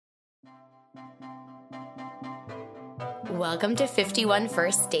Welcome to 51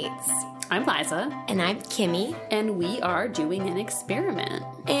 First Dates. I'm Liza. And I'm Kimmy. And we are doing an experiment.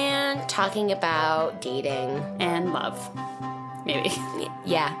 And talking about dating. And love. Maybe.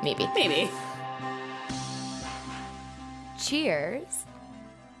 Yeah, maybe. Maybe. Cheers.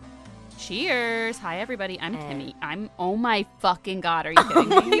 Cheers. Hi, everybody. I'm Kimmy. Oh my fucking God. Are you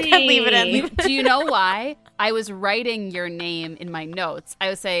kidding me? God, leave it in. Do you know why? I was writing your name in my notes. I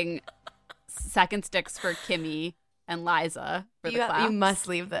was saying second sticks for Kimmy and Liza for the class. You must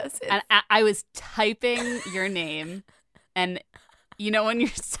leave this. And I was typing your name, and you know when you're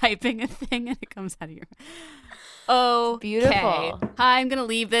typing a thing and it comes out of your... Oh, beautiful. Hi, I'm going to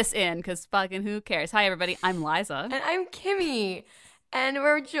leave this in because fucking who cares? Hi, everybody. I'm Liza. And I'm Kimmy. And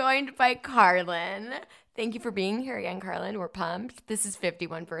we're joined by Carlin. Thank you for being here again, Carlin. We're pumped. This is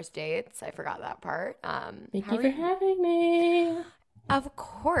 51 First Dates. I forgot that part. Thank you for having me. Of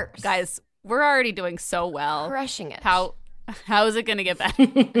course. Guys, we're already doing so well. Crushing it. How is it going to get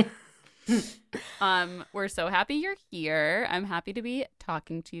better? We're so happy you're here. I'm happy to be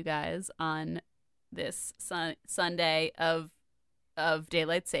talking to you guys on this Sunday of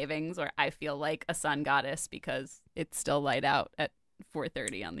daylight savings, where I feel like a sun goddess because it's still light out at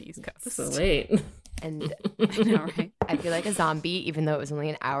 4:30 on the East Coast. So late. And I know, right? I feel like a zombie, even though it was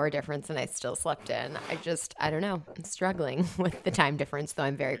only an hour difference and I still slept in. I don't know. I'm struggling with the time difference, though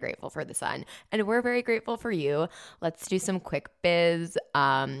I'm very grateful for the sun. And we're very grateful for you. Let's do some quick biz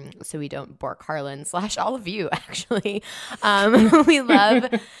so we don't bore Carlin / all of you, actually. We love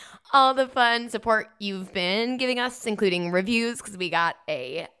all the fun support you've been giving us, including reviews, because we got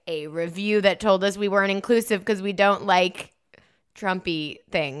a review that told us we weren't inclusive because we don't like Trumpy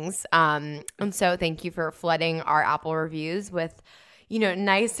things. And so thank you for flooding our Apple reviews with,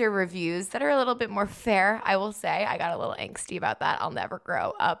 nicer reviews that are a little bit more fair, I will say. I got a little angsty about that. I'll never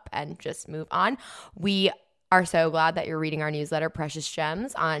grow up and just move on. We are so glad that you're reading our newsletter, Precious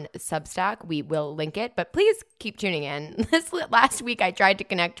Gems, on Substack. We will link it, but please keep tuning in. Last week, I tried to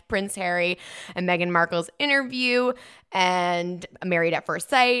connect Prince Harry and Meghan Markle's interview and Married at First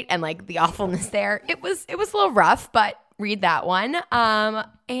Sight and like the awfulness there. It was a little rough, but read that one.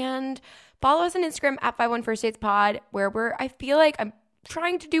 And follow us on Instagram at 51 First Dates Pod, where I feel like I'm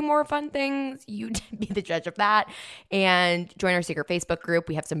trying to do more fun things. You be the judge of that. And join our secret Facebook group.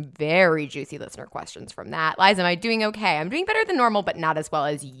 We have some very juicy listener questions from that. Liza, am I doing okay? I'm doing better than normal, but not as well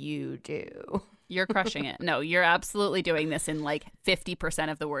as you do. You're crushing it. No, you're absolutely doing this in like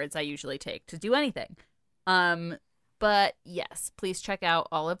 50% of the words I usually take to do anything. But yes, please check out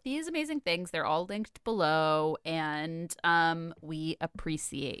all of these amazing things. They're all linked below, and we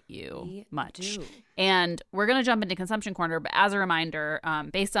appreciate you much. And we're going to jump into Consumption Corner, but as a reminder,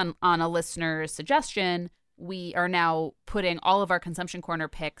 based on a listener's suggestion, we are now putting all of our Consumption Corner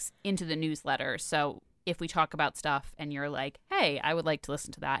picks into the newsletter. So if we talk about stuff and you're like, hey, I would like to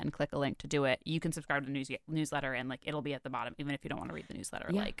listen to that, and click a link to do it, you can subscribe to the newsletter, and like it'll be at the bottom, even if you don't want to read the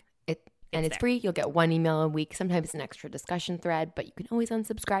newsletter. Yeah. And it's free. You'll get one email a week, sometimes an extra discussion thread, but you can always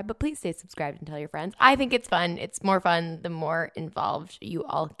unsubscribe. But please stay subscribed and tell your friends. I think it's fun. It's more fun the more involved you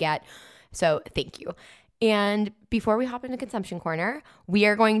all get. So thank you. And before we hop into Consumption Corner, we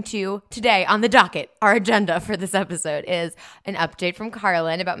are going to, today on the docket, our agenda for this episode is an update from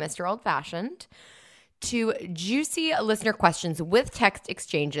Carlin about Mr. Old Fashioned, to juicy listener questions with text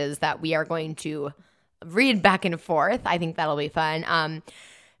exchanges that we are going to read back and forth. I think that'll be fun.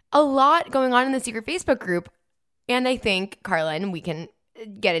 A lot going on in the secret Facebook group. And I think, Carlin, we can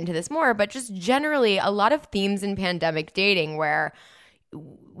get into this more, but just generally a lot of themes in pandemic dating where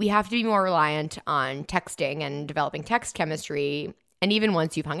we have to be more reliant on texting and developing text chemistry. And even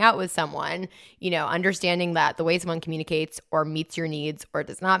once you've hung out with someone, understanding that the way someone communicates or meets your needs or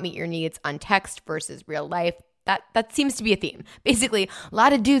does not meet your needs on text versus real life, that seems to be a theme. Basically, a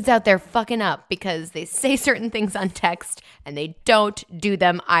lot of dudes out there fucking up because they say certain things on text and they don't do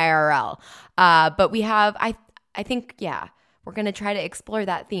them IRL. But we have, I think, we're going to try to explore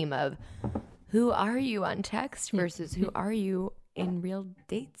that theme of who are you on text versus who are you in real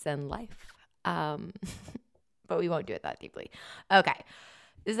dates and life. But we won't do it that deeply. Okay.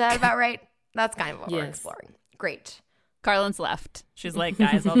 Is that about right? That's kind of what we're exploring. Great. Carlin's left. She's like,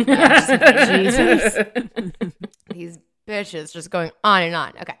 guys, I'll Jesus. These bitches just going on and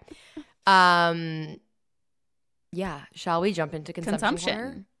on. Okay. Yeah. Shall we jump into consumption?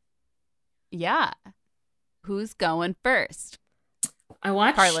 Corner? Yeah. Who's going first? I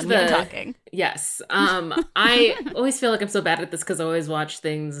watched Carlin, we're talking. Yes. I always feel like I'm so bad at this because I always watch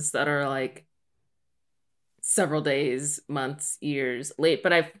things that are like several days, months, years late.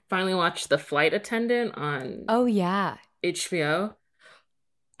 But I finally watched The Flight Attendant on HBO.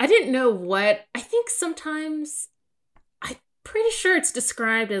 I didn't know what, I think sometimes I pretty sure it's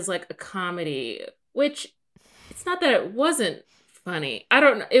described as like a comedy, which it's not that it wasn't funny. I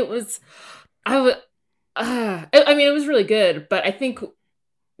don't know. It was, I mean, it was really good, but I think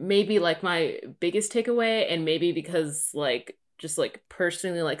maybe like my biggest takeaway, and maybe because like just like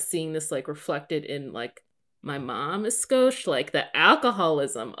personally like seeing this like reflected in like my mom is Scotch, like the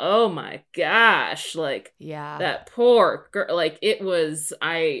alcoholism. Oh my gosh, like Yeah. that poor girl. Like it was.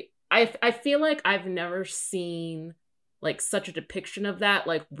 I feel like I've never seen like such a depiction of that,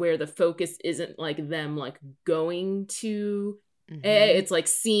 like where the focus isn't like them like going to it's like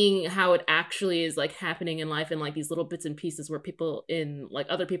seeing how it actually is like happening in life, and like these little bits and pieces where people in like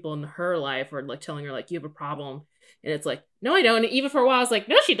other people in her life are like telling her like you have a problem, and it's like no I don't, and even for a while I was like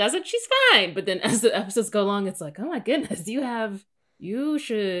no she doesn't, she's fine, but then as the episodes go along it's like oh my goodness, you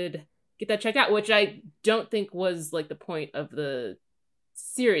should get that checked out, which I don't think was like the point of the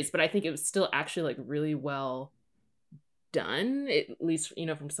series, but I think it was still actually like really well done, at least you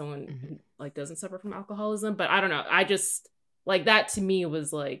know from someone who like doesn't suffer from alcoholism. But I don't know, I just like that to me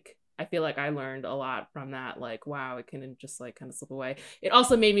was like I feel like I learned a lot from that, like wow, it can just like kind of slip away. It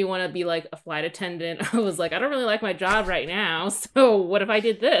also made me want to be like a flight attendant. I was like I don't really like my job right now, so what if I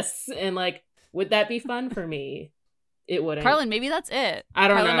did this, and like would that be fun for me? It wouldn't. Carlin, maybe that's it. I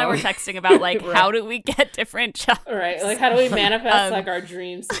don't know. Carlin and I were texting about like Right. how do we get different jobs? Right, like how do we manifest like our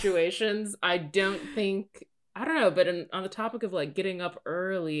dream situations? I don't know, but on the topic of like getting up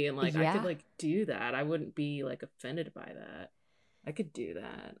early and like I could like do that. I wouldn't be like offended by that. I could do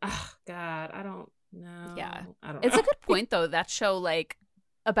that. Oh God, I don't know. Yeah, I don't know. it's a good point though. That show, like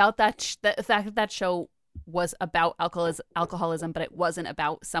about the fact that that show was about alcoholism, but it wasn't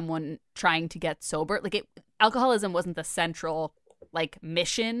about someone trying to get sober. Like alcoholism wasn't the central like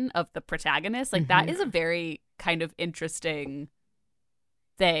mission of the protagonist. Like that is a very kind of interesting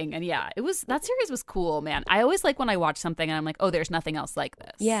thing. And yeah, that series was cool, man. I always like when I watch something and I'm like, oh, there's nothing else like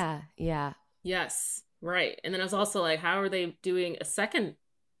this. Yeah. Yes, right. And then I was also like, how are they doing a second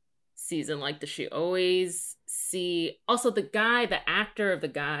season? Like, does she always see also the actor of the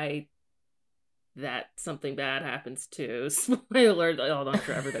guy that something bad happens to? Spoiler, I'm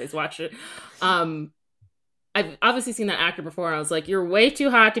sure everybody's watched it. I've obviously seen that actor before, and I was like, you're way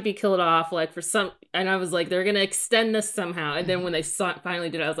too hot to be killed off, like, for some, and I was like, they're gonna extend this somehow, and then when they finally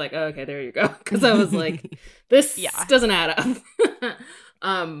did it, I was like, oh, okay, there you go, because I was like, this doesn't add up.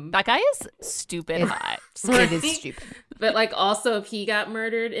 That guy is stupid hot. It is stupid. But, like, also, if he got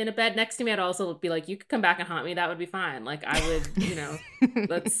murdered in a bed next to me, I'd also be like, you could come back and haunt me, that would be fine. Like, I would, you know,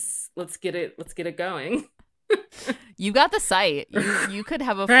 let's get it going. You got the site. You could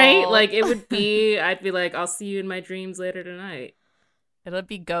have a right? full... Like, I'd be like, I'll see you in my dreams later tonight. It'll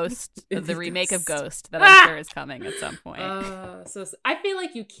be Ghost, the remake of Ghost that I'm sure is coming at some point. So I feel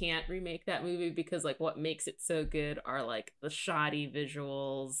like you can't remake that movie because like what makes it so good are like the shoddy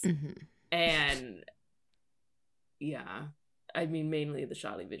visuals and yeah, I mean mainly the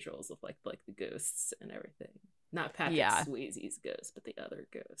shoddy visuals of like the ghosts and everything. Not Patrick Swayze's ghost, but the other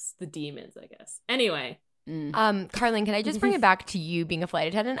ghosts, the demons, I guess. Anyway. Carlin, can I just bring it back to you being a flight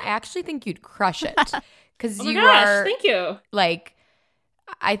attendant? I actually think you'd crush it because oh my gosh, thank you. Like,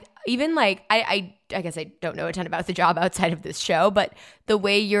 I guess I don't know a ton about the job outside of this show, but the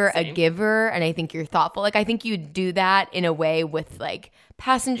way you're a giver and I think you're thoughtful, like I think you'd do that in a way with like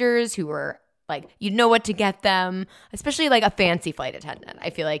passengers who are like, you know what to get them, especially like a fancy flight attendant.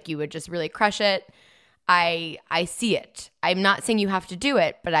 I feel like you would just really crush it. I see it. I'm not saying you have to do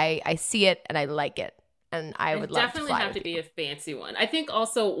it, but I see it and I like it. And I would love to definitely fly have to be a fancy one. I think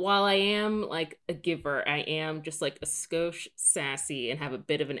also while I am like a giver, I am just like a skosh sassy and have a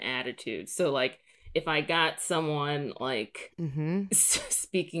bit of an attitude. So like if I got someone like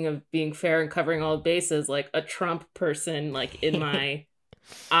speaking of being fair and covering all bases, like a Trump person like in my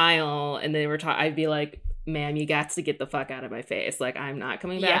aisle, and they were I'd be like, ma'am, you got to get the fuck out of my face. Like, I'm not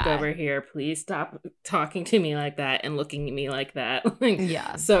coming back over here. Please stop talking to me like that and looking at me like that.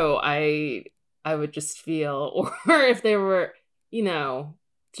 So I would just feel, or if they were, you know,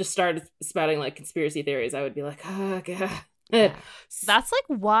 just started spouting like conspiracy theories, I would be like, oh God. Yeah. That's like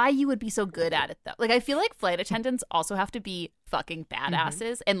why you would be so good at it though. Like I feel like flight attendants also have to be fucking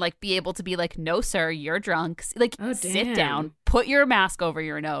badasses and like be able to be like, no sir, you're drunk. Like sit down, put your mask over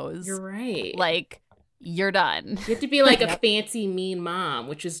your nose. You're right. Like you're done. You have to be like a fancy mean mom,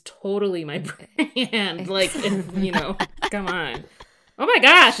 which is totally my brand. Like, you know, come on. Oh my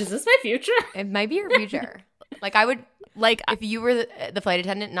gosh, is this my future? It might be your future. Like I would Like, If you were the flight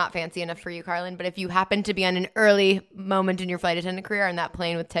attendant, not fancy enough for you, Carlin, but if you happened to be on an early moment in your flight attendant career on that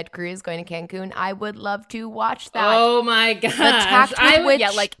plane with Ted Cruz going to Cancun, I would love to watch that. Oh my gosh. The tact with which, yeah,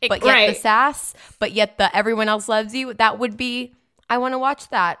 like, but yet the sass, but yet the everyone else loves you. That would be, I want to watch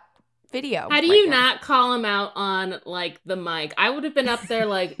that video. How do right you now. not call him out on like the mic? I would have been up there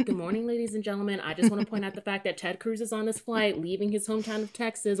like, good morning, ladies and gentlemen. I just want to point out the fact that Ted Cruz is on this flight, leaving his hometown of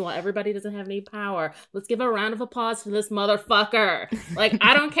Texas while everybody doesn't have any power. Let's give a round of applause for this motherfucker. Like,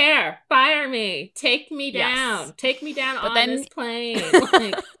 I don't care. Fire me. Take me down. Yes. Take me down But on then- this plane.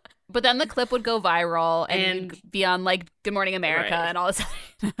 Like, but then the clip would go viral And- and be on like Good Morning America Right. and all this.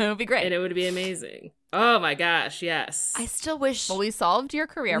 It would be great. and it would be amazing. Oh my gosh, yes. I still wish. Well, we solved your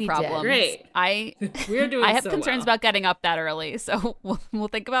career We did. problems. Great. I We're doing have so concerns well. about getting up that early, so we'll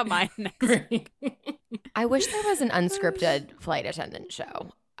think about mine next. Great. I wish there was an unscripted flight attendant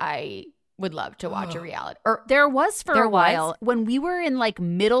show. I would love to watch a reality. Or There was for There a while was? when we were in like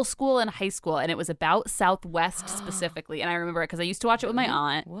middle school and high school, and it was about Southwest specifically. And I remember it because I used to watch it with my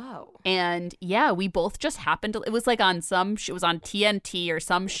aunt. whoa, And yeah, we both just happened to. It was like on some. It was on TNT or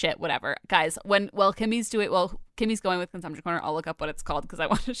some shit, whatever. Guys, Kimmy's going with Consumption Corner. I'll look up what it's called because I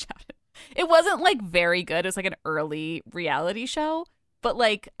want to shout it. It wasn't like very good. It was like an early reality show, but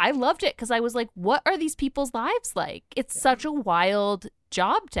like I loved it because I was like, what are these people's lives like? It's such a wild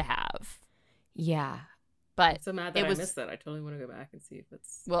job to have. yeah. But I'm so mad that it I was- missed that. I totally want to go back and see if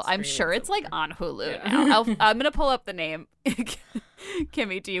it's. well, I'm streaming sure it's like somewhere. on Hulu Yeah. now. I'm gonna pull up the name.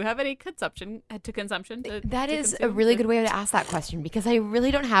 Kimmy, do you have any consumption? That is a really good way to ask that question because I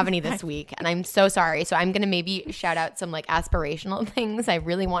really don't have any this week and I'm so sorry. So I'm going to maybe shout out some like aspirational things I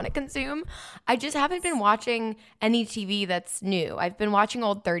really want to consume. I just haven't been watching any TV that's new. I've been watching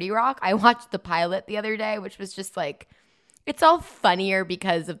old 30 Rock. I watched the pilot the other day, which was just like, it's all funnier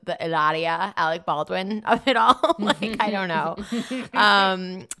because of the Ilaria, Alec Baldwin of it all. Like, I don't know.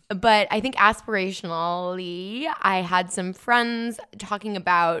 But I think aspirationally, I had some friends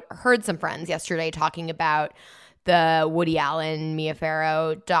heard some friends yesterday talking about the Woody Allen, Mia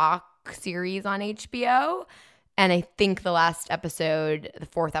Farrow doc series on HBO. And I think the last episode, the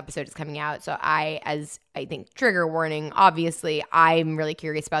 4th episode is coming out. So I think trigger warning, obviously, I'm really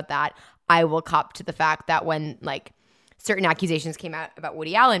curious about that. I will cop to the fact that when like certain accusations came out about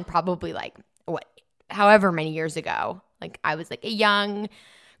Woody Allen, probably like however many years ago, like I was like a young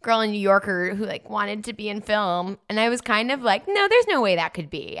girl in New Yorker who like wanted to be in film. And I was kind of like, no, there's no way that could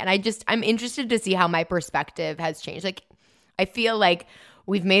be. And I'm interested to see how my perspective has changed. Like, I feel like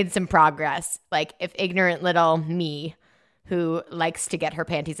we've made some progress. Like if ignorant little me who likes to get her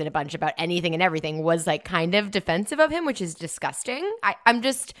panties in a bunch about anything and everything was like kind of defensive of him, which is disgusting.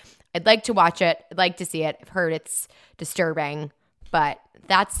 I'd like to watch it. I'd like to see it. I've heard it's disturbing, but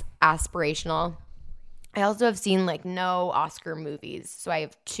that's aspirational. I also have seen like no Oscar movies. So I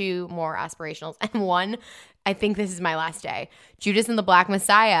have 2 more aspirationals. And one, I think this is my last day. Judas and the Black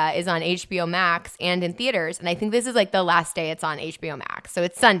Messiah is on HBO Max and in theaters. And I think this is like the last day it's on HBO Max. So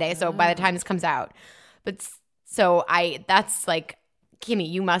it's Sunday. So by the time this comes out. But so that's like, Kimmy,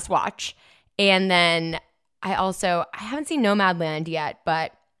 you must watch. And then I haven't seen Nomadland yet,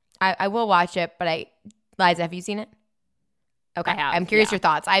 but I will watch it. But Liza, have you seen it? Okay. I have, I'm curious yeah. your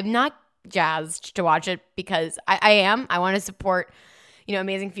thoughts. I'm not jazzed to watch it because I want to support,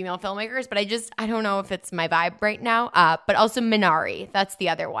 amazing female filmmakers, but I don't know if it's my vibe right now. But also Minari, that's the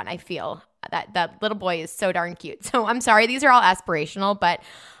other one. I feel that little boy is so darn cute. So I'm sorry, these are all aspirational, but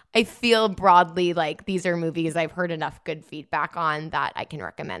I feel broadly like these are movies I've heard enough good feedback on that I can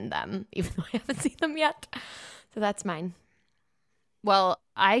recommend them, even though I haven't seen them yet. So that's mine. Well,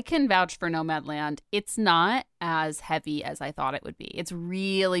 I can vouch for Nomadland. It's not as heavy as I thought it would be. It's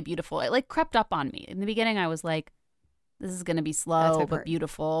really beautiful. It like crept up on me. In the beginning, I was like, this is going to be That's slow what I've but heard.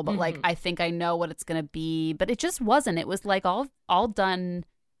 beautiful. But like, I think I know what it's going to be. But it just wasn't. It was like all done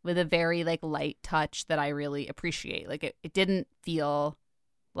with a very like light touch that I really appreciate. Like it didn't feel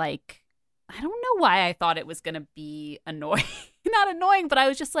like, I don't know why I thought it was going to be annoying. Not annoying, but I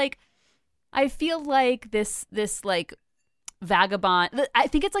was just like, I feel like this like vagabond, I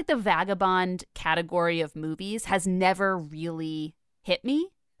think it's like the vagabond category of movies has never really hit me.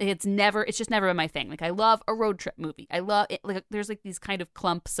 It's just never been my thing. Like I love a road trip movie. I love it. Like there's like these kind of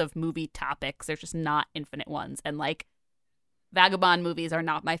clumps of movie topics. There's just not infinite ones. And like vagabond movies are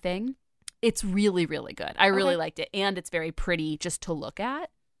not my thing. It's really, really good. I really liked it. And it's very pretty just to look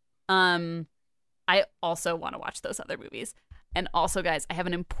at. I also want to watch those other movies. And also, guys, I have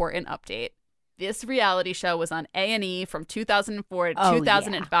an important update. This reality show was on A&E from 2004 to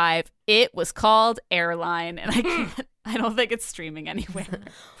 2005. It was called Airline, and I don't think it's streaming anywhere.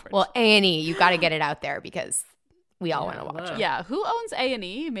 Well, A&E, you got to get it out there because we all want to watch it. Yeah, who owns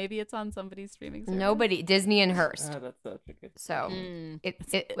A&E? Maybe it's on somebody's streaming service. Nobody. Disney and Hearst. Oh, that's such a good. So Mm.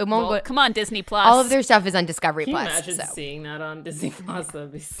 it won't go. Come on, Disney Plus. All of their stuff is on Discovery Can you Plus. imagine So seeing that on Disney Plus?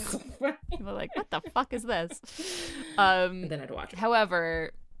 That'd be so funny. People are like, what the fuck is this? And then I'd watch it.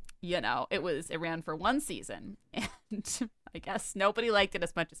 However, it ran for one season, and I guess nobody liked it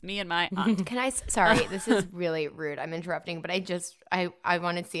as much as me and my aunt. can I? Sorry, this is really rude. I'm interrupting, but I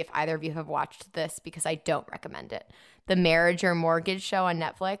wanted to see if either of you have watched this because I don't recommend it. The Marriage or Mortgage show on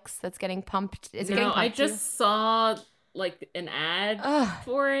Netflix that's getting pumped. Is it getting No, pumped? I just saw like an ad Ugh.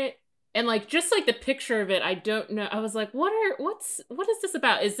 for it, and like just like the picture of it, I don't know. I was like, what is this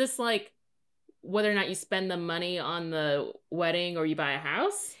about? Is this like whether or not you spend the money on the wedding or you buy a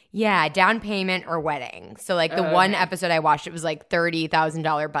house? Yeah, down payment or wedding. So like the one episode I watched, it was like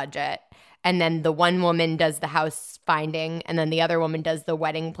 $30,000 budget. And then the one woman does the house finding and then the other woman does the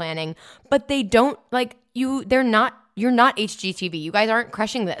wedding planning. But they don't like you're not HGTV. You guys aren't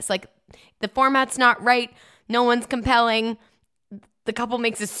crushing this. Like the format's not right. No one's compelling. The couple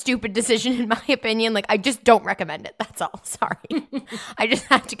makes a stupid decision in my opinion. Like I just don't recommend it. That's all. Sorry. I just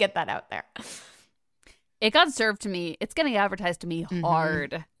had to get that out there. It got served to me. It's getting advertised to me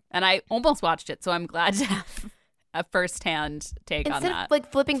hard. And I almost watched it, so I'm glad to have a firsthand take on Instead that. of like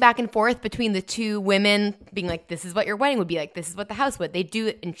flipping back and forth between the two women being like, this is what your wedding would be like, this is what the house would, they do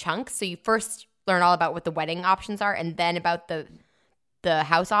it in chunks. So you first learn all about what the wedding options are and then about the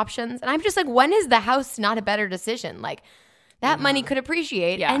house options. And I'm just like, when is the house not a better decision? Like that money could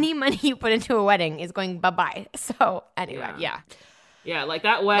appreciate. Yeah. Any money you put into a wedding is going bye-bye. So anyway. Yeah. Yeah, like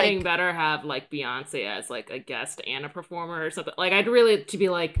that wedding Like- better have like Beyonce as like a guest and a performer or something. Like I'd really to be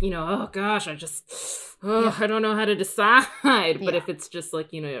like, oh gosh, I don't know how to decide. But Yeah. if it's just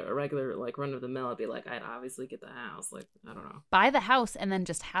like, a regular like run of the mill, I'd be like, I'd obviously get the house. Like, I don't know. Buy the house and then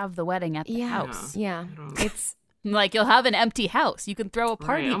just have the wedding at the Yeah. house. Yeah. I don't know. It's Like you'll have an empty house. You can throw a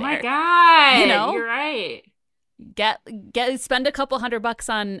party Right. Oh there. my god. You know? You're right. Spend a couple $100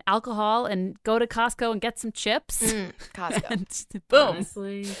 on alcohol and go to Costco and get some chips. Costco. And boom.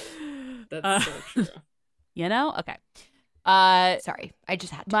 Honestly, that's so true. Okay. Sorry. I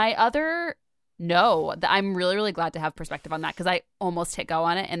just had to. I'm really, really glad to have perspective on that because I almost hit go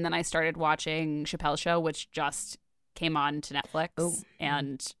on it. And then I started watching Chappelle's Show, which just came on to Netflix. Oh.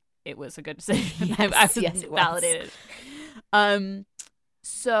 And it was a good decision. Yes, I was yes, it was. validated.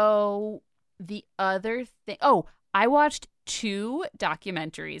 So the other thing, I watched 2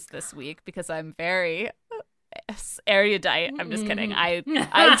 documentaries this week because I'm very erudite. I'm just kidding. I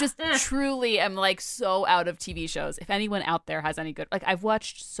just truly am like so out of TV shows. If anyone out there has any good, like I've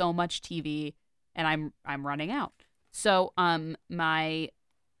watched so much TV and I'm running out. So my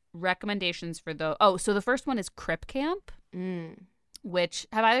recommendations for so the first one is Crip Camp, which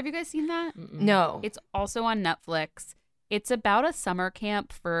have either of you guys seen that? No. It's also on Netflix. It's about a summer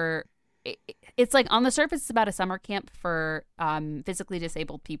camp for. It's like on the surface, it's about a summer camp for physically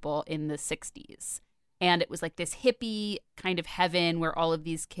disabled people in the 60s. And it was like this hippie kind of heaven where all of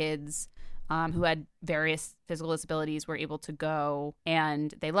these kids who had various physical disabilities were able to go.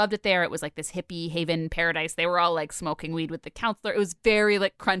 And they loved it there. It was like this hippie haven paradise. They were all like smoking weed with the counselor. It was very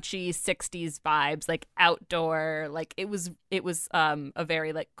like crunchy 60s vibes, like outdoor. Like it was a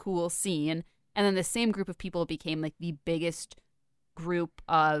very like cool scene. And then the same group of people became like the biggest group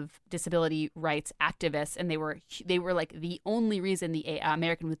of disability rights activists, and they were like the only reason the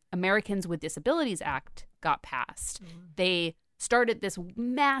Americans with Disabilities Act got passed. They started this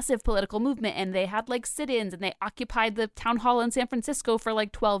massive political movement, and they had like sit-ins, and they occupied the town hall in San Francisco for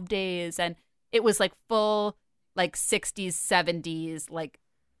like 12 days, and it was like full like 60s 70s like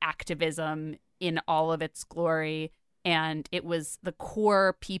activism in all of its glory. And it was the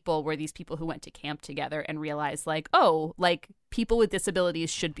core people were these people who went to camp together and realized like, oh, like people with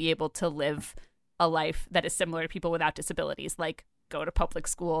disabilities should be able to live a life that is similar to people without disabilities, like go to public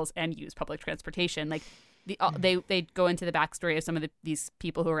schools and use public transportation. Like they go into the backstory of some of these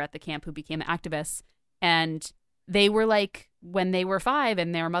people who were at the camp who became activists. And they were like, when they were 5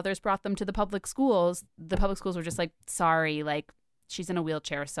 and their mothers brought them to the public schools were just like, sorry, like she's in a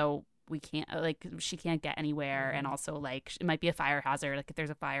wheelchair, so we can't, like, she can't get anywhere. And also, like, it might be a fire hazard. Like, if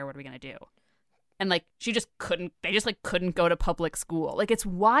there's a fire, what are we going to do? And, like, they just couldn't go to public school. Like, it's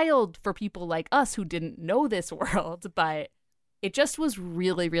wild for people like us who didn't know this world, but it just was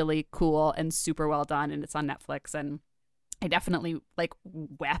really, really cool and super well done. And it's on Netflix. And I definitely, like,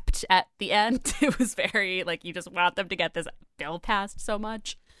 wept at the end. It was very, like, you just want them to get this bill passed so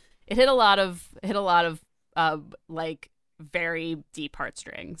much. It hit a lot of, like, very deep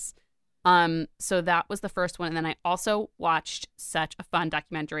heartstrings. So that was the first one. And then I also watched such a fun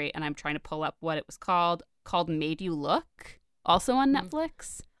documentary, and I'm trying to pull up what it was called. called Made You Look, also on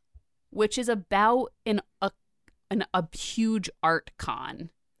Netflix, which is about a huge art con.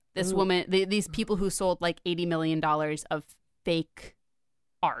 This woman, these people who sold like $80 million of fake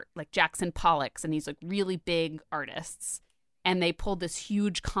art, like Jackson Pollock's and these like really big artists. And they pulled this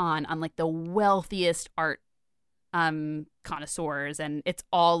huge con on like the wealthiest art connoisseurs. And it's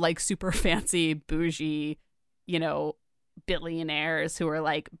all like super fancy, bougie, you know, billionaires who are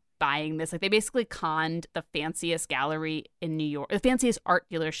like buying this. Like they basically conned the fanciest gallery in New York, the fanciest art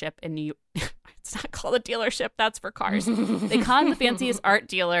dealership in New York. It's not called a dealership, that's for cars. They conned the fanciest art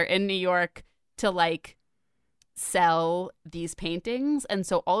dealer in New York to like sell these paintings. And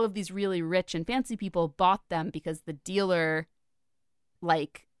so all of these really rich and fancy people bought them because the dealer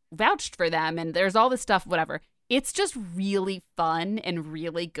like vouched for them. And there's all this stuff, whatever. It's just really fun and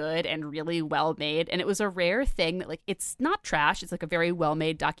really good and really well made. And it was a rare thing that like, it's not trash. It's like a very well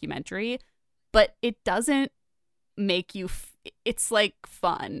made documentary, but it doesn't make you, it's like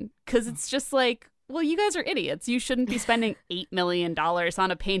fun. Cause it's just like, well, you guys are idiots. You shouldn't be spending $8 million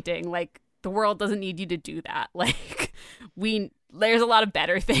on a painting. Like the world doesn't need you to do that. Like there's a lot of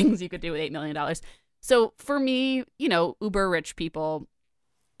better things you could do with $8 million. So for me, you know, uber rich people,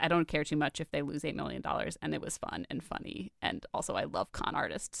 I don't care too much if they lose $8 million, and it was fun and funny. And also I love con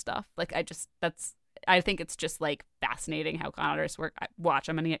artist stuff. Like I think it's just like fascinating how con artists work. I'm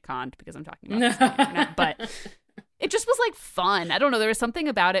going to get conned because I'm talking about this on the internet, but it just was like fun. I don't know. There was something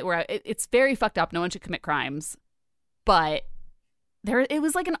about it where it's very fucked up. No one should commit crimes, but it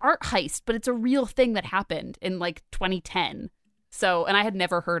was like an art heist, but it's a real thing that happened in like 2010. So, and I had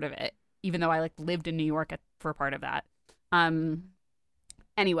never heard of it, even though I like lived in New York for a part of that.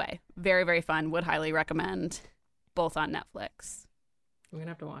 Anyway, very, very fun. Would highly recommend. Both on Netflix. I'm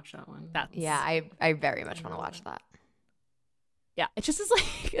gonna have to watch that one. I very much want to watch that. Yeah, it just is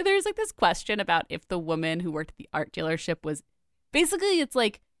like, there's like this question about if the woman who worked at the art dealership was, basically it's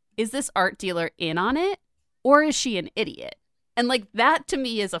like, is this art dealer in on it or is she an idiot? And like that to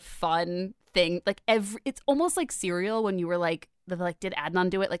me is a fun thing. Like it's almost like Serial when you were like, did Adnan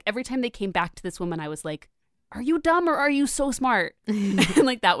do it? Like every time they came back to this woman, I was like, are you dumb or are you so smart? And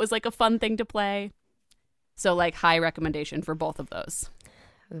like that was like a fun thing to play. So like high recommendation for both of those.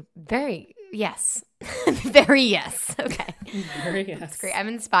 Very yes. Very yes. Okay. Very yes. That's great. I'm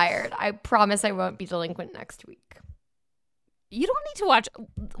inspired. I promise I won't be delinquent next week. You don't need to watch.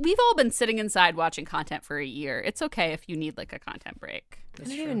 We've all been sitting inside watching content for a year. It's okay if you need like a content break. I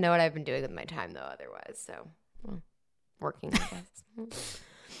don't even know what I've been doing with my time though otherwise. So working, I guess.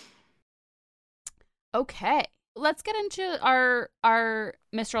 Okay, let's get into our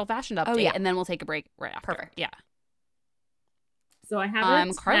Mr. Old Fashioned update, and then we'll take a break right after. Perfect. Yeah. So I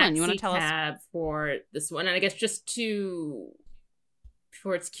have Carlin, you want to tell us for this one, and I guess just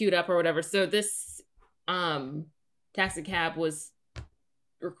before it's queued up or whatever. So this taxi cab was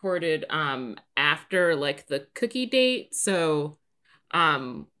recorded after like the cookie date. So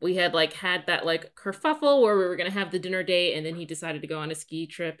we had that like kerfuffle where we were gonna have the dinner date, and then he decided to go on a ski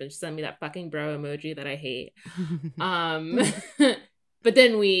trip and send me that fucking bro emoji that I hate. But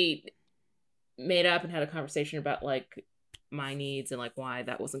then we made up and had a conversation about like my needs and like why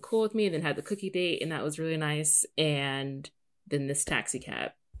that wasn't cool with me, and then had the cookie date, and that was really nice. And then this taxi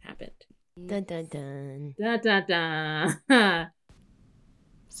cab happened. Dun dun dun. Dun dun dun.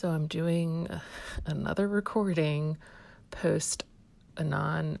 So I'm doing another recording post a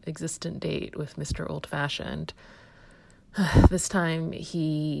non-existent date with Mr. Old Fashioned. This time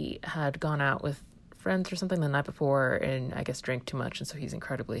he had gone out with friends or something the night before and I guess drank too much, and so he's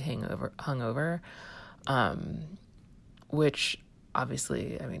incredibly hungover. Which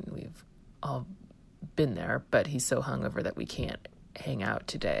obviously, I mean, we've all been there, but he's so hungover that we can't hang out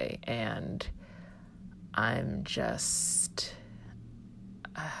today, and I'm just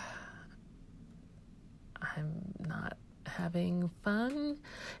I'm not having fun.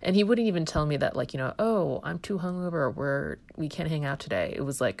 And he wouldn't even tell me that, like, you know, oh, I'm too hungover, we can't hang out today. It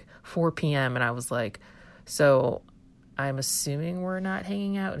was like 4 p.m. and I was like, so I'm assuming we're not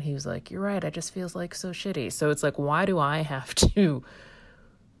hanging out. And he was like, you're right, I just feels like so shitty. So it's like, why do I have to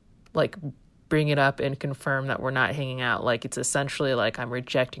like bring it up and confirm that we're not hanging out? Like, it's essentially like I'm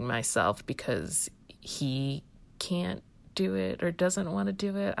rejecting myself because he can't do it or doesn't want to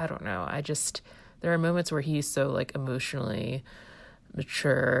do it. I don't know. There are moments where he's so like emotionally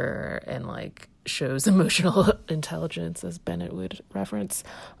mature and like shows emotional intelligence, as Bennett would reference.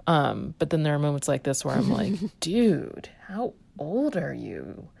 But then there are moments like this where I'm like, dude, how old are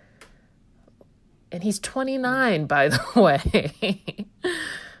you? And he's 29, by the way.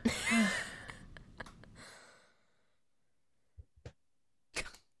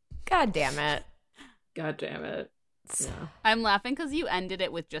 God damn it. God damn it. Yeah. I'm laughing because you ended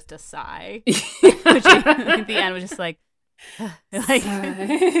it with just a sigh. Which at the end was just like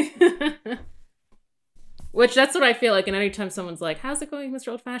Which that's what I feel like. And anytime someone's like, how's it going, Mr.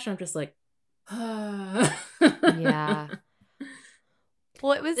 Old Fashioned? I'm just like, Yeah.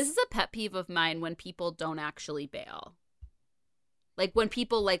 Well, this is a pet peeve of mine when people don't actually bail. Like when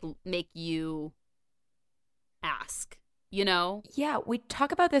people like make you ask, you know? Yeah, we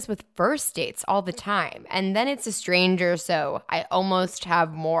talk about this with first dates all the time. And then it's a stranger, so I almost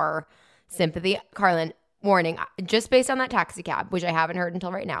have more sympathy. Carlin, warning, just based on that taxi cab, which I haven't heard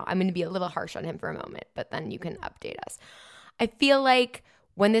until right now, I'm going to be a little harsh on him for a moment, but then you can update us. I feel like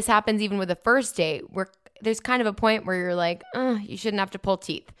when this happens, even with a first date, there's kind of a point where you're like, you shouldn't have to pull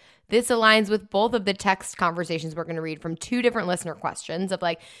teeth. This aligns with both of the text conversations we're going to read from two different listener questions of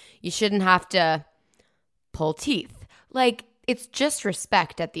like, you shouldn't have to pull teeth. Like, it's just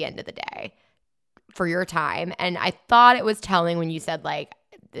respect at the end of the day for your time. And I thought it was telling when you said like,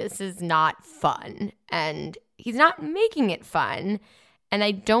 this is not fun. And he's not making it fun. And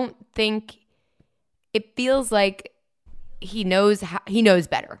I don't think it feels like he knows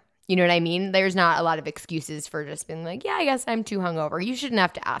better. You know what I mean? There's not a lot of excuses for just being like, yeah, I guess I'm too hungover. You shouldn't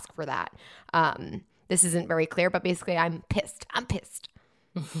have to ask for that. This isn't very clear, but basically I'm pissed.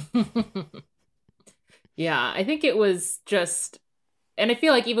 Yeah, I think it was just, and I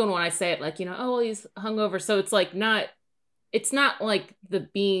feel like even when I say it, like, you know, oh, well, he's hungover. So it's like it's not like the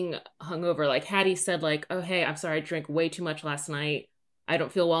being hungover. Like Hattie said, like, oh, hey, I'm sorry, I drank way too much last night. I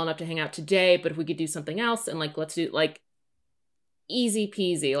don't feel well enough to hang out today, but if we could do something else and like, let's do like easy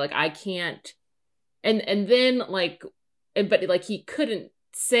peasy. Like I can't, and then like, but like he couldn't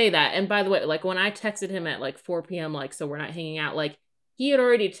say that. And by the way, like when I texted him at like 4 p.m., like, so we're not hanging out, like he had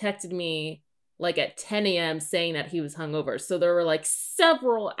already texted me like at 10 a.m. saying that he was hungover. So there were like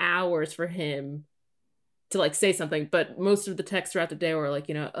several hours for him to like say something, but most of the texts throughout the day were like,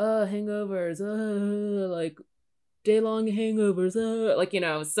 you know, hangovers, like day-long hangovers, like, you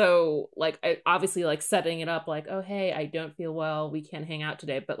know, so like I obviously like setting it up like, oh, hey, I don't feel well, we can't hang out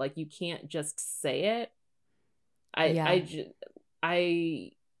today, but like you can't just say it.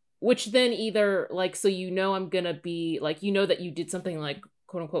 I which then either like, so you know I'm gonna be like, you know that you did something like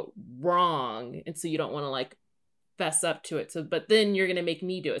quote unquote wrong, and so you don't want to like fess up to it, so but then you're gonna make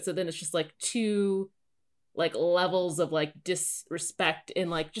me do it, so then it's just like two like levels of like disrespect and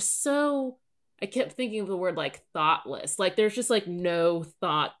like just so I kept thinking of the word like thoughtless, like there's just like no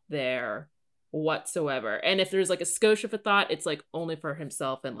thought there whatsoever, and if there's like a skosh of a thought, it's like only for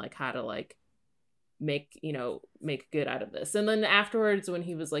himself and like how to like make good out of this. And then afterwards when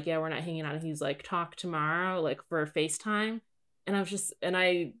he was like, yeah, we're not hanging out, and he's like, talk tomorrow like for a FaceTime, and I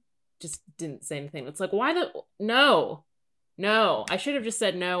just didn't say anything. It's like, why no, I should have just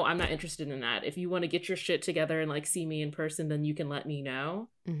said, no, I'm not interested in that. If you want to get your shit together and like see me in person, then you can let me know.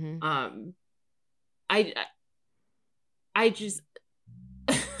 Mm-hmm. I just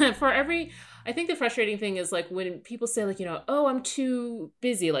I think the frustrating thing is like when people say like, you know, oh, I'm too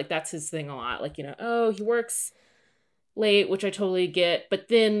busy, like that's his thing a lot, like, you know, oh, he works late, which I totally get, but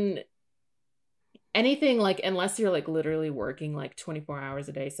then anything like, unless you're like literally working like 24 hours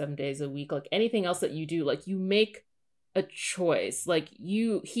a day, 7 days a week, like anything else that you do, like you make a choice, like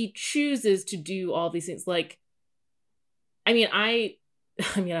he chooses to do all these things. Like I mean I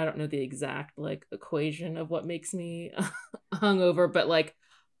don't know the exact like equation of what makes me hungover, but like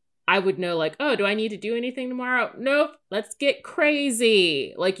I would know like, oh, do I need to do anything tomorrow? Nope, let's get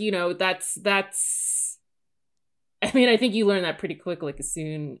crazy. Like, you know, that's I mean, I think you learn that pretty quick, like as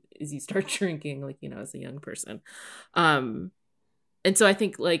soon as you start drinking, like, you know, as a young person. And so I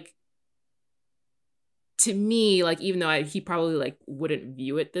think like to me, like, even though he probably like wouldn't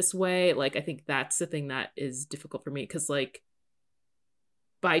view it this way, like I think that's the thing that is difficult for me, because like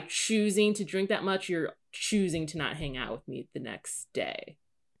by choosing to drink that much, you're choosing to not hang out with me the next day.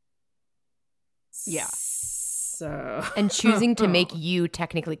 Yeah. So and choosing to make you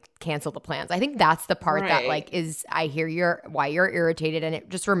technically cancel the plans. I think that's the part that like is, I hear why you're irritated, and it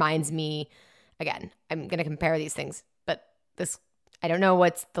just reminds me, again, I'm going to compare these things, but this, I don't know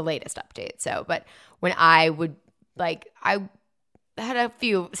what's the latest update. So, but when I would like, I had a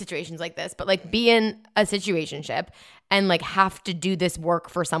few situations like this, but like be in a situationship and like have to do this work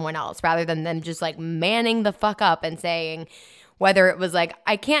for someone else rather than them just like manning the fuck up and saying, whether it was like,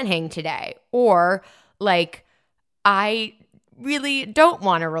 I can't hang today, or like, I really don't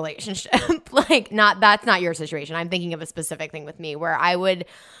want a relationship. Like, that's not your situation. I'm thinking of a specific thing with me where I would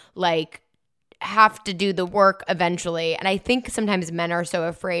like have to do the work eventually. And I think sometimes men are so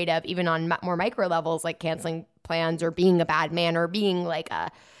afraid of, even on more micro levels, like canceling plans or being a bad man or being like a,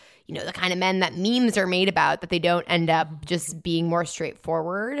 you know, the kind of men that memes are made about, that they don't end up just being more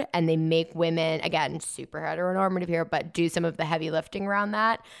straightforward, and they make women, again, super heteronormative here, but do some of the heavy lifting around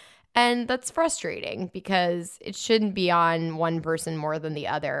that. And that's frustrating because it shouldn't be on one person more than the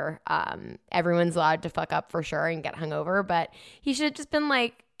other. Everyone's allowed to fuck up for sure and get hungover, but he should have just been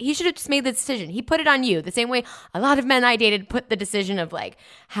like, he should have just made the decision. He put it on you the same way a lot of men I dated put the decision of like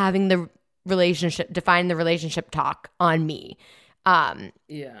having the relationship, define the relationship talk on me.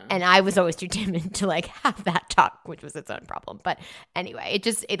 Yeah. And I was always too timid to like have that talk, which was its own problem. But anyway,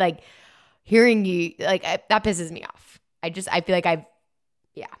 it like hearing you, like that pisses me off. I feel like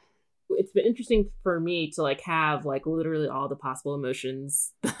it's been interesting for me to like have like literally all the possible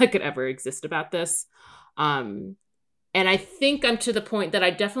emotions that could ever exist about this. And I think I'm to the point that I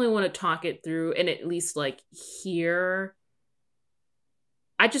definitely want to talk it through and at least like hear.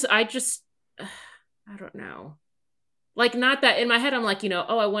 I don't know. Like, not that in my head, I'm like, you know,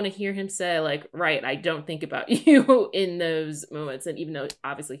 oh, I want to hear him say like, right, I don't think about you in those moments. And even though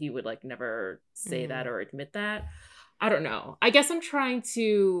obviously he would like never say that or admit that, I don't know. I guess I'm trying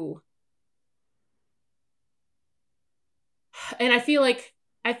to, and I feel like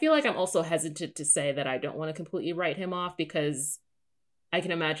I'm also hesitant to say that I don't want to completely write him off, because I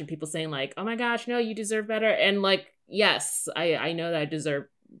can imagine people saying like, oh my gosh, no, you deserve better. And like, yes, I know that I deserve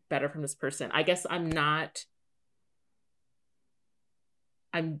better from this person. I guess I'm not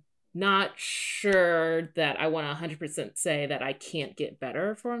sure that I want to 100% say that I can't get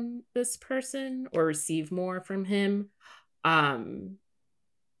better from this person or receive more from him. But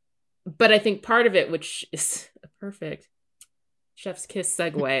I think part of it, which is a perfect chef's kiss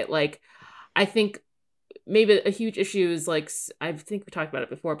segue, like, I think maybe a huge issue is like, I think we talked about it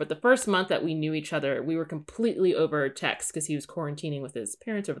before, but the first month that we knew each other, we were completely over text because he was quarantining with his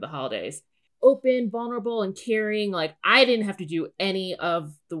parents over the holidays. Open, vulnerable, and caring. Like, I didn't have to do any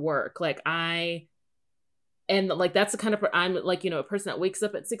of the work. Like, that's the kind of, I'm like, you know, a person that wakes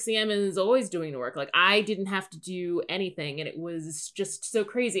up at 6 a.m. and is always doing the work. Like, I didn't have to do anything. And it was just so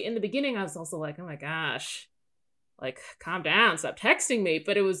crazy. In the beginning, I was also like, oh my gosh, like, calm down, stop texting me.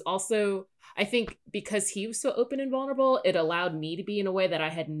 But it was also, I think because he was so open and vulnerable, it allowed me to be in a way that I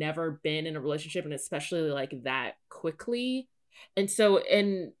had never been in a relationship, and especially like that quickly. And so,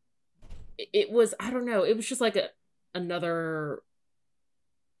 and it was, I don't know, it was just like another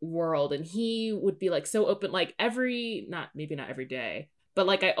world. And he would be like so open, like maybe not every day, but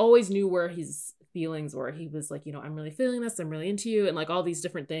like I always knew where his feelings were. He was like, you know, I'm really feeling this, I'm really into you, and like all these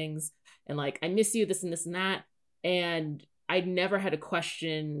different things, and like I miss you, this and this and that. And I never had to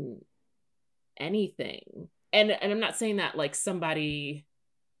question anything. And I'm not saying that like somebody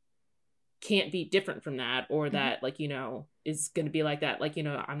can't be different from that, or that like, you know, is going to be like that. Like, you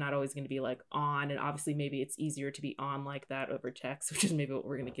know, I'm not always going to be like on, and obviously maybe it's easier to be on like that over text, which is maybe what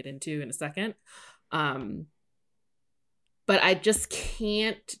we're going to get into in a second. But I just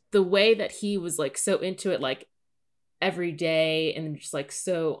can't, the way that he was like so into it, like every day, and just like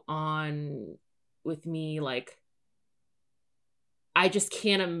so on with me, like I just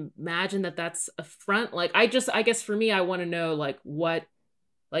can't imagine that that's a front. Like, I guess for me, I want to know like what,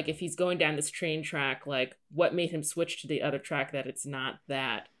 like if he's going down this train track, like what made him switch to the other track, that it's not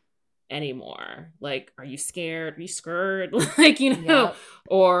that anymore. Like, are you scared? Are you scared? Like, you know, yep.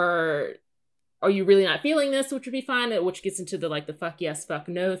 Or are you really not feeling this, which would be fine, which gets into the like the fuck yes, fuck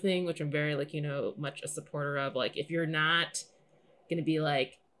no thing, which I'm very like, you know, much a supporter of. Like, if you're not going to be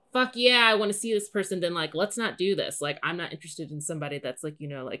like, fuck yeah, I want to see this person, then like, let's not do this. Like, I'm not interested in somebody that's like, you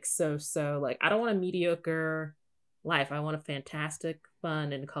know, like so like, I don't want a mediocre life. I want a fantastic,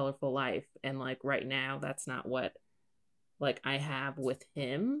 fun, and colorful life. And like right now, that's not what like I have with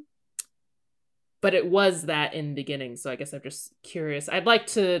him. But it was that in the beginning. So I guess I'm just curious. I'd like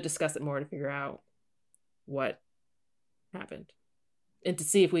to discuss it more to figure out what happened and to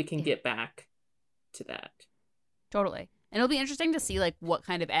see if we can get back to that. Totally. And it'll be interesting to see like what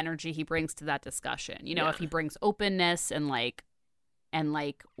kind of energy he brings to that discussion. You know, if he brings openness and like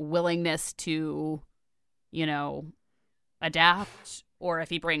willingness to, you know, adapt, or if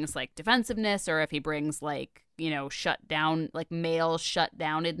he brings like defensiveness, or if he brings like, you know, shut down, like male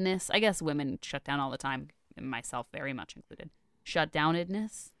shutdownedness. I guess women shut down all the time, and myself very much included.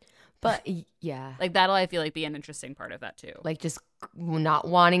 Shutdownedness. But yeah, like that'll, I feel like, be an interesting part of that too. Like just not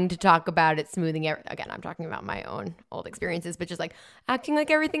wanting to talk about it, smoothing it. Again, I'm talking about my own old experiences, but just like acting like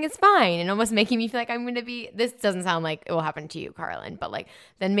everything is fine and almost making me feel like I'm going to be, this doesn't sound like it will happen to you, Carlin, but like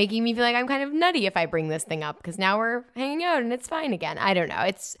then making me feel like I'm kind of nutty if I bring this thing up because now we're hanging out and it's fine again. I don't know.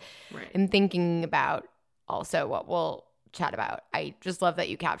 It's, right. I'm thinking about also what will chat about. I just love that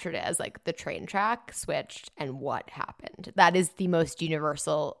you captured it as like the train track switched and what happened. That is the most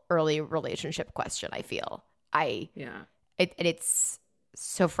universal early relationship question, I feel. It's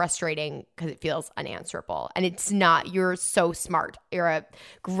so frustrating because it feels unanswerable. And it's not. You're so smart. You're a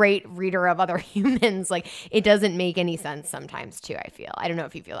great reader of other humans. Like, it doesn't make any sense sometimes too, I feel. I don't know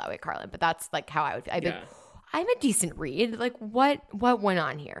if you feel that way, Carlin, but that's like how I would feel. I'd be like, I'm a decent read. Like, what went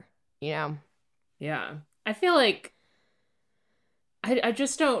on here? You know? Yeah. I feel like I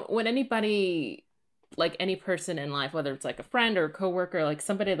just don't, when anybody, like any person in life, whether it's like a friend or a coworker, like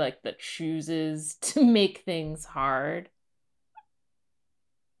somebody like that chooses to make things hard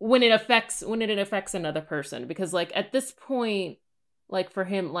when it affects another person, because like at this point, like for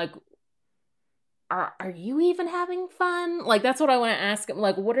him, like are you even having fun? Like, that's what I want to ask him.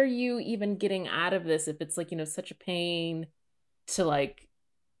 Like, what are you even getting out of this if it's like, you know, such a pain to like,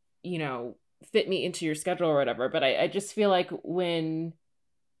 you know, fit me into your schedule or whatever. But I just feel like when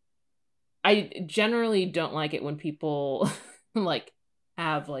I generally don't like it when people like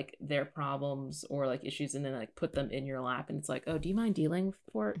have like their problems or like issues and then like put them in your lap and it's like, oh, do you mind dealing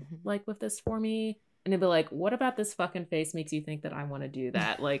like with this for me? And they'd be like, what about this fucking face makes you think that I want to do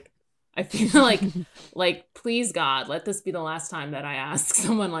that? Like, I feel like, please God, let this be the last time that I ask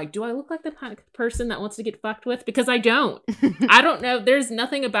someone like, do I look like the person that wants to get fucked with? Because I don't. I don't know. There's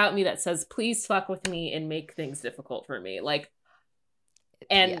nothing about me that says, please fuck with me and make things difficult for me. Like,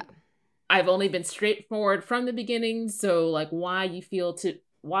 and I've only been straightforward from the beginning. So like, why you feel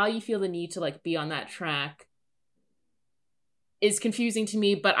the need to like be on that track is confusing to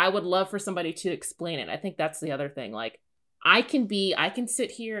me, but I would love for somebody to explain it. I think that's the other thing. Like, I can sit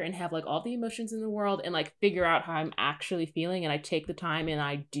here and have like all the emotions in the world and like figure out how I'm actually feeling, and I take the time and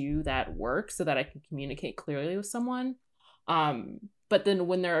I do that work so that I can communicate clearly with someone. But then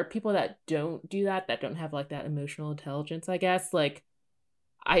when there are people that don't do that, that don't have like that emotional intelligence, I guess, like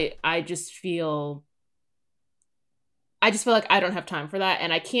I just feel like I don't have time for that.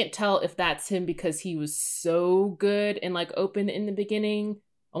 And I can't tell if that's him because he was so good and like open in the beginning,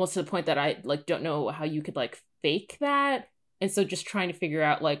 almost to the point that I like don't know how you could like fake that. And so just trying to figure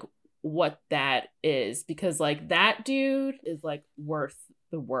out like what that is, because like that dude is like worth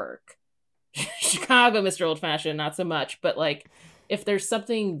the work. Chicago, Mr. Old Fashioned, not so much. But like, if there's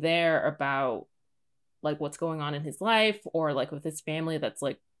something there about like what's going on in his life or like with his family that's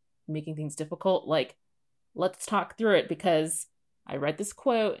like making things difficult, like let's talk through it. Because I read this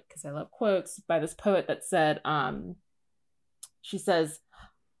quote, because I love quotes, by this poet that said, she says,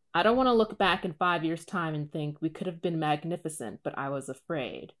 I don't want to look back in 5 years' time and think we could have been magnificent, but I was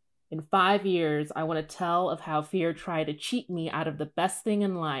afraid. In 5 years, I want to tell of how fear tried to cheat me out of the best thing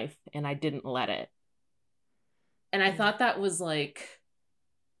in life, and I didn't let it. And I thought that was like,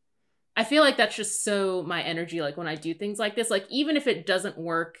 I feel like that's just so my energy. Like when I do things like this, like even if it doesn't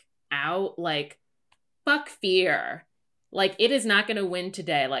work out, like fuck fear. Like, it is not going to win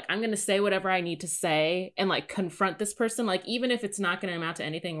today. Like, I'm going to say whatever I need to say and, like, confront this person. Like, even if it's not going to amount to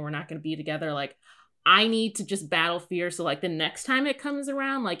anything and we're not going to be together, like, I need to just battle fear. So, like, the next time it comes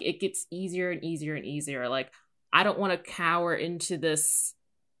around, like, it gets easier and easier and easier. Like, I don't want to cower into this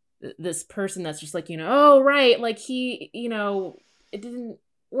person that's just like, you know, oh, right. Like, he, you know, it didn't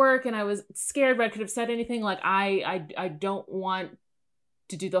work and I was scared, but I could have said anything. Like, I don't want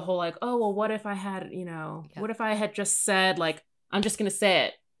to do the whole like, oh, well, what if I had, you know, what if I had just said like, I'm just gonna say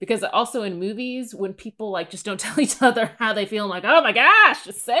it? Because also in movies, when people like just don't tell each other how they feel, I'm like, oh my gosh,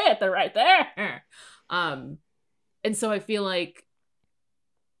 just say it, they're right there. And so I feel like,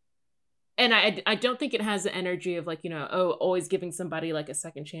 and I don't think it has the energy of like, you know, oh, always giving somebody like a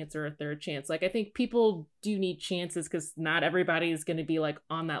second chance or a third chance. Like, I think people do need chances because not everybody is going to be like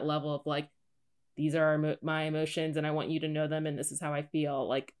on that level of like, these are my emotions and I want you to know them and this is how I feel.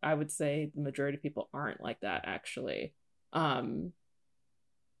 Like, I would say the majority of people aren't like that, actually. But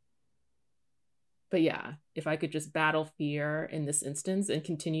yeah, if I could just battle fear in this instance and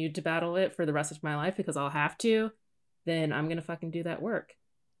continue to battle it for the rest of my life because I'll have to, then I'm gonna fucking do that work.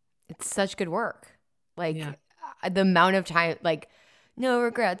 It's such good work. Like, the amount of time, like, no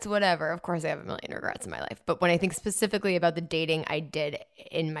regrets, whatever. Of course, I have a million regrets in my life. But when I think specifically about the dating I did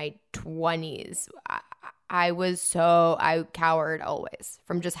in my 20s, I cowered always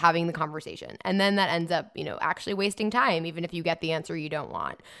from just having the conversation. And then that ends up, you know, actually wasting time, even if you get the answer you don't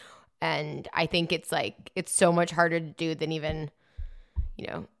want. And I think it's like, it's so much harder to do than even, you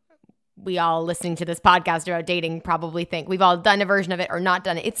know, we all listening to this podcast about dating probably think we've all done a version of it or not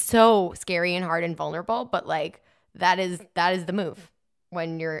done it. It's so scary and hard and vulnerable, but like that is the move.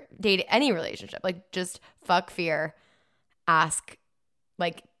 When you're dating any relationship, like just fuck fear, ask,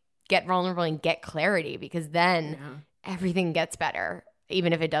 like get vulnerable and get clarity, because then everything gets better,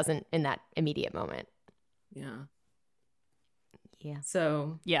 even if it doesn't in that immediate moment. Yeah. Yeah.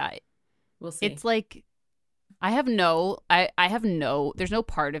 So Yeah. we'll see. It's like I have no there's no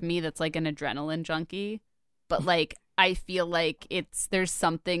part of me that's like an adrenaline junkie, but like I feel like there's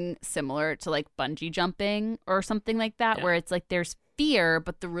something similar to like bungee jumping or something like that, where it's like there's fear,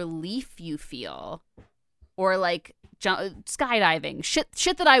 but the relief you feel, or like skydiving,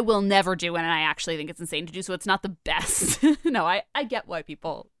 shit that I will never do, and I actually think it's insane to do, so it's not the best. No, I get why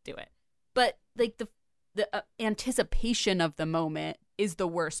people do it, but like the anticipation of the moment is the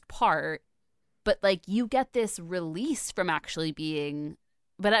worst part. But like you get this release from actually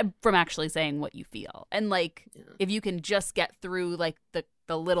from actually saying what you feel. And like if you can just get through like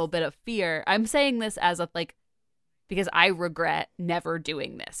the little bit of fear. I'm saying this as a like because I regret never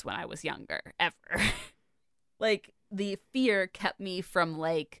doing this when I was younger, ever. Like the fear kept me from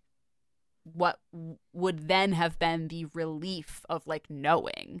like what would then have been the relief of like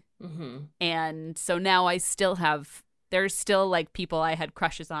knowing. Mm-hmm. And so now there's still like people I had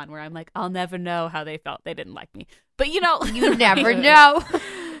crushes on where I'm like, I'll never know how they felt. They didn't like me. But you never know.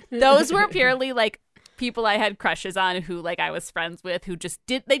 Those were purely like people I had crushes on who like I was friends with who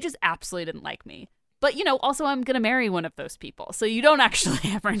they just absolutely didn't like me. But also I'm going to marry one of those people. So you don't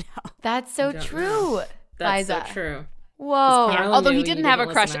actually ever know. That's so true. That's Liza. so true. Whoa. Yeah, although he didn't have a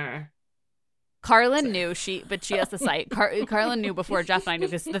crush. Carlin knew but she has the site. Carlin knew before Jeff and I knew,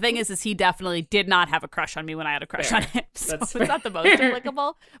 because the thing is he definitely did not have a crush on me when I had a crush on him. So it's not the most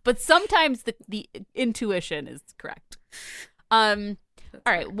applicable, but sometimes the intuition is correct. All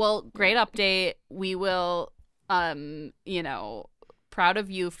right. Well, great update. We will, proud of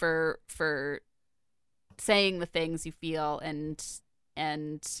you for saying the things you feel and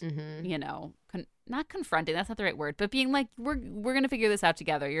not confronting, that's not the right word, but being like, we're gonna figure this out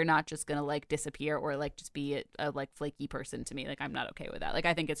together. You're not just gonna like disappear or like just be a like flaky person to me. Like I'm not okay with that. Like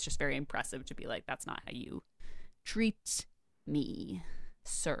I think it's just very impressive to be like, that's not how you treat me,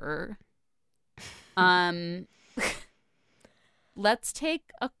 sir. Let's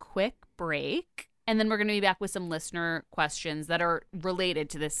take a quick break, and then we're going to be back with some listener questions that are related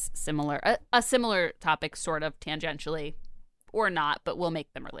to this a similar topic, sort of tangentially or not, but we'll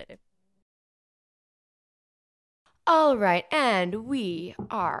make them related. All right, and we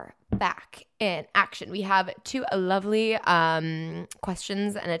are back in action. We have two lovely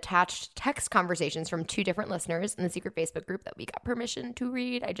questions and attached text conversations from two different listeners in the secret Facebook group that we got permission to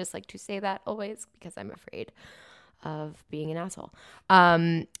read. I just like to say that always because I'm afraid of being an asshole.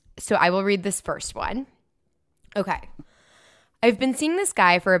 So I will read this first one. Okay. I've been seeing this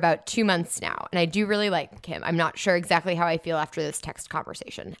guy for about 2 months now, and I do really like him. I'm not sure exactly how I feel after this text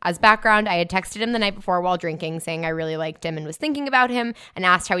conversation. As background, I had texted him the night before while drinking, saying I really liked him and was thinking about him, and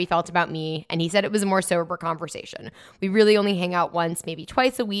asked how he felt about me, and he said it was a more sober conversation. We really only hang out once, maybe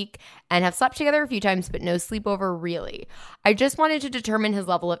twice a week, and have slept together a few times, but no sleepover really. I just wanted to determine his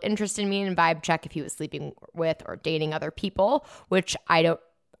level of interest in me and vibe check if he was sleeping with or dating other people, which I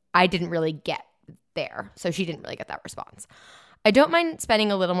didn't really get there, so she didn't really get that response. I don't mind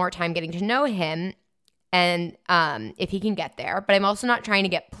spending a little more time getting to know him and if he can get there, but I'm also not trying to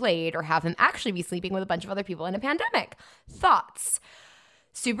get played or have him actually be sleeping with a bunch of other people in a pandemic. Thoughts?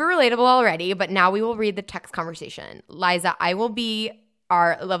 Super relatable already, but now we will read the text conversation. Liza, I will be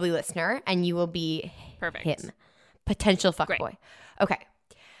our lovely listener, and you will be Perfect. Him. Potential fuckboy. Okay.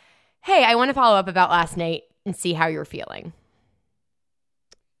 Hey, I want to follow up about last night and see how you're feeling.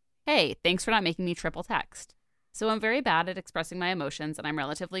 Hey, thanks for not making me triple text. So I'm very bad at expressing my emotions, and I'm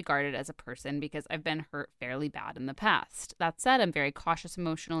relatively guarded as a person because I've been hurt fairly bad in the past. That said, I'm very cautious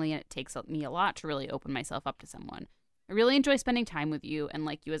emotionally, and it takes me a lot to really open myself up to someone. I really enjoy spending time with you and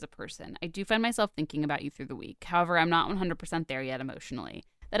like you as a person. I do find myself thinking about you through the week. However, I'm not 100% there yet emotionally.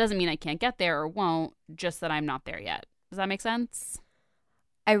 That doesn't mean I can't get there or won't, just that I'm not there yet. Does that make sense?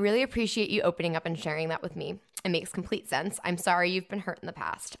 I really appreciate you opening up and sharing that with me. It makes complete sense. I'm sorry you've been hurt in the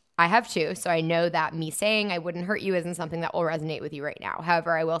past. I have too, so I know that me saying I wouldn't hurt you isn't something that will resonate with you right now.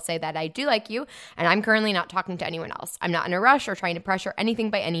 However, I will say that I do like you, and I'm currently not talking to anyone else. I'm not in a rush or trying to pressure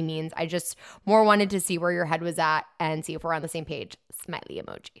anything by any means. I just more wanted to see where your head was at and see if we're on the same page. Smiley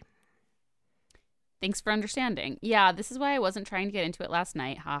emoji. Thanks for understanding. Yeah, this is why I wasn't trying to get into it last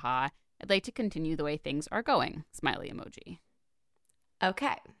night. Haha. I'd like to continue the way things are going. Smiley emoji.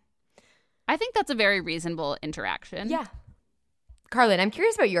 Okay. I think that's a very reasonable interaction. Yeah. Carlin, I'm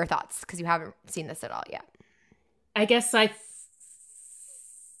curious about your thoughts because you haven't seen this at all yet. I guess I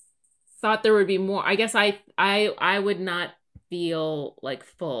thought there would be more. I guess I would not feel like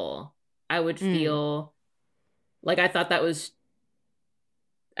full. I would feel like I thought that was.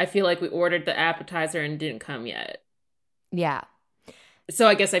 I feel like we ordered the appetizer and didn't come yet. Yeah. So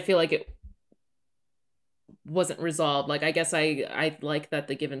I guess I feel like it wasn't resolved. Like, I guess I like that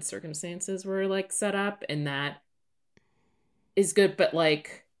the given circumstances were like set up, and that is good. But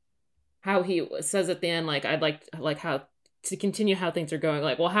like how he says at the end, like, I'd like how to continue how things are going.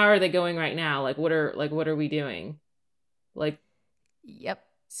 Like, well, how are they going right now? Like, what are we doing? Like, Yep.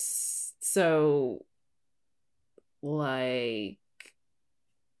 so like,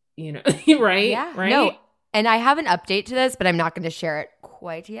 you know, right? Yeah. Right. No. And I have an update to this, but I'm not going to share it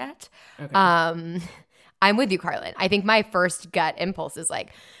quite yet. Okay. I'm with you, Carlin. I think my first gut impulse is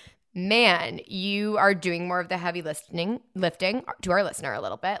like, man, you are doing more of the heavy lifting to our listener a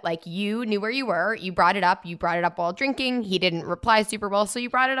little bit. Like, you knew where you were. You brought it up. You brought it up while drinking. He didn't reply super well, so you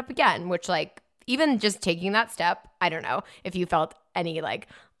brought it up again, which, like, even just taking that step, I don't know if you felt any like,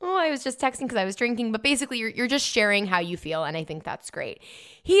 oh, I was just texting because I was drinking. But basically, you're just sharing how you feel, and I think that's great.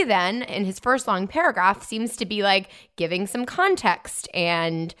 He then, in his first long paragraph, seems to be like giving some context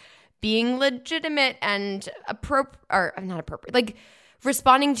and being legitimate and not appropriate, like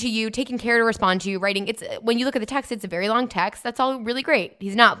responding to you, taking care to respond to you, writing. It's when you look at the text, it's a very long text. That's all really great.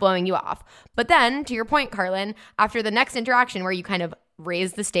 He's not blowing you off. But then, to your point, Carlin, after the next interaction where you kind of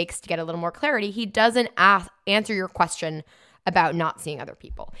raise the stakes to get a little more clarity, he doesn't answer your question about not seeing other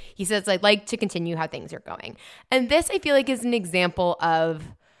people. He says, I'd like to continue how things are going. And this, I feel like, is an example of,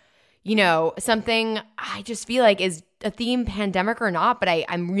 you know, something I just feel like is a theme, pandemic or not, but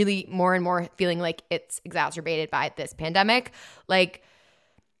I'm really more and more feeling like it's exacerbated by this pandemic. Like,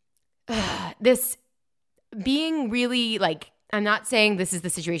 this being really like, I'm not saying this is the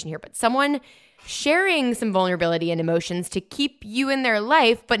situation here, but someone sharing some vulnerability and emotions to keep you in their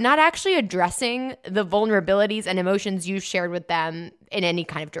life, but not actually addressing the vulnerabilities and emotions you've shared with them in any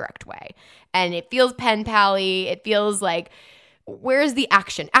kind of direct way. And it feels pen pally. It feels like, where's the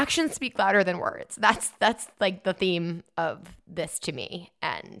action? Actions speak louder than words. That's like the theme of this to me.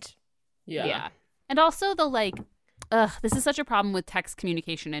 And yeah. And also the like, this is such a problem with text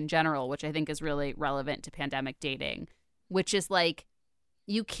communication in general, which I think is really relevant to pandemic dating, which is like,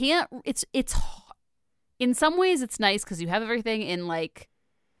 you can't, it's in some ways it's nice because you have everything in like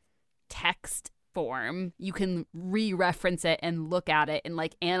text form. You can re-reference it and look at it and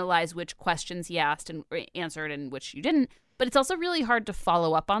like analyze which questions he asked and answered and which you didn't. But it's also really hard to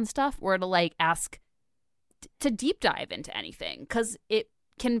follow up on stuff or to like ask to deep dive into anything, because it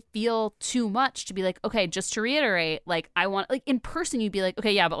can feel too much to be like, okay, just to reiterate, like, I want, like, in person you'd be like,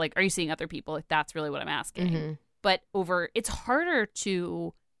 okay, yeah, but like, are you seeing other people? Like, that's really what I'm asking. Mm-hmm. But it's harder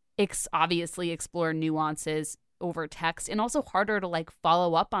to obviously explore nuances over text, and also harder to like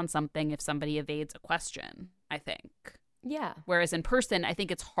follow up on something if somebody evades a question, I think. Yeah. Whereas in person, I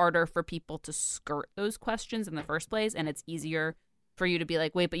think it's harder for people to skirt those questions in the first place, and it's easier for you to be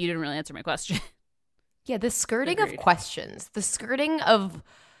like, wait, but you didn't really answer my question. Yeah, the skirting Agreed. of questions, the skirting of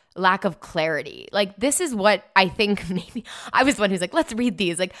lack of clarity. Like, this is what I think maybe I was the one who's like, let's read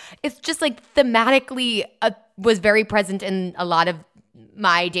these. Like, it's just like thematically was very present in a lot of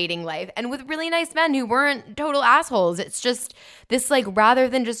my dating life, and with really nice men who weren't total assholes. It's just this, like, rather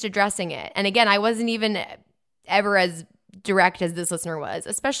than just addressing it. And again, I wasn't even ever as direct as this listener was,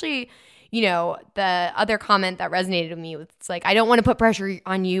 especially, you know, the other comment that resonated with me was, it's like, I don't want to put pressure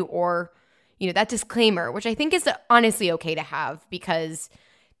on you, or, you know, that disclaimer, which I think is honestly okay to have, because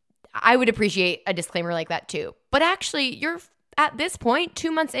I would appreciate a disclaimer like that too. But actually, you're at this point,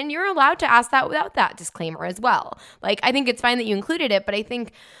 2 months in, you're allowed to ask that without that disclaimer as well. Like, I think it's fine that you included it, but I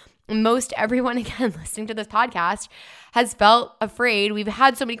think most everyone, again, listening to this podcast has felt afraid. We've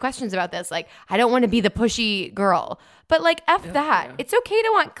had so many questions about this. Like, I don't want to be the pushy girl, but like, F that. Yeah. It's okay to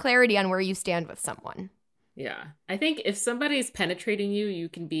want clarity on where you stand with someone. Yeah. I think if somebody's penetrating you, you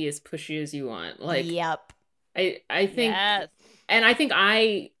can be as pushy as you want. Like, yep. I think, yes. And I think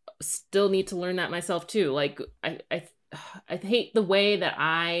I still need to learn that myself too. Like, I hate the way that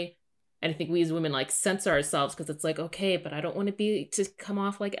and I think we as women like censor ourselves, because it's like, okay, but I don't want to come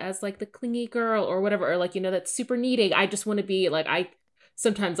off like as like the clingy girl or whatever, or like, you know, that's super needy. I just want to be like, I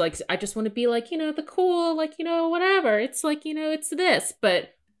just want to be like, you know, the cool, like, you know, whatever. It's like, you know, it's this.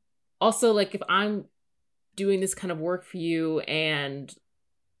 But also, like, if I'm doing this kind of work for you, and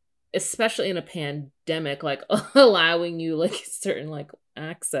especially in a pandemic, like allowing you like certain like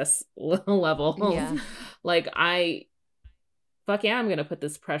access level, yeah. Like, fuck yeah, I'm gonna put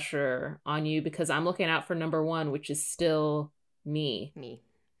this pressure on you because I'm looking out for number one, which is still me.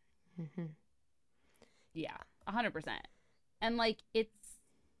 Mm-hmm. Yeah, 100%. And like,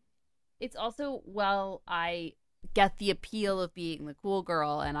 it's also, well, I get the appeal of being the cool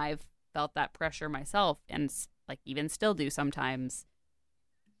girl, and I've felt that pressure myself, and like even still do sometimes.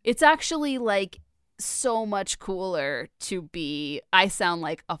 It's actually like so much cooler to be, I sound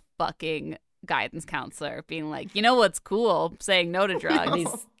like a fucking guidance counselor being like, you know what's cool? Saying no to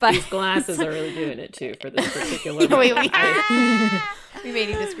drugs. These glasses are really doing it too for this particular we may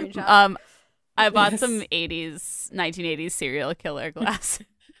need a screenshot. I bought some 1980s serial killer glasses.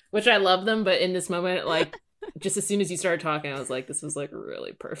 Which I love them, but in this moment, like, just as soon as you started talking, I was like, this was like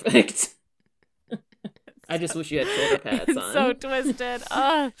really perfect. I just wish you had shoulder pads on. So twisted.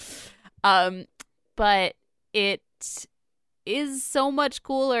 But it is so much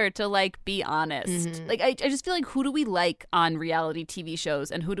cooler to like be honest. Mhm. Like I just feel like, who do we like on reality TV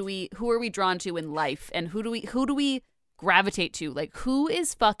shows, and who are we drawn to in life, and who do we gravitate to? Like, who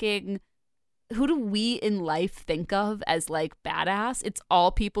do we in life think of as like badass? It's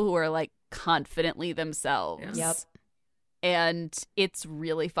all people who are like confidently themselves. Yep. And it's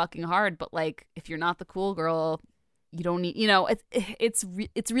really fucking hard, but like, if you're not the cool girl, you don't need, it's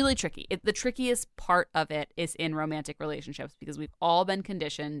really tricky. The trickiest part of it is in romantic relationships, because we've all been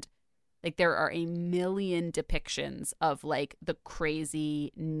conditioned. Like, there are a million depictions of like the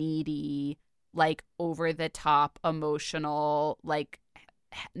crazy, needy, like over the top, emotional, like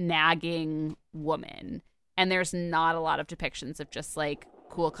nagging woman. And there's not a lot of depictions of just like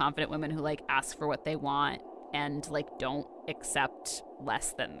cool, confident women who like ask for what they want and like don't accept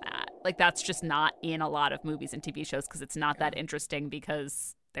less than that. Like, that's just not in a lot of movies and TV shows, because it's not that interesting,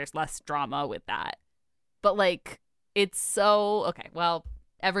 because there's less drama with that. But like, it's so okay, well,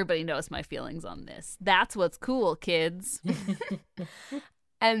 everybody knows my feelings on this. That's what's cool, kids.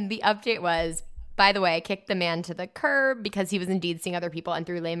 And the update was, by the way, I kicked the man to the curb because he was indeed seeing other people and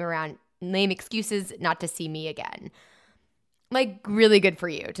threw lame excuses not to see me again. Like, really good for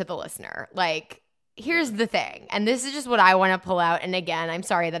you, to the listener. Like, here's the thing, and this is just what I want to pull out. And again, I'm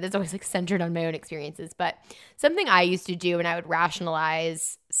sorry that it's always like centered on my own experiences, but something I used to do, and I would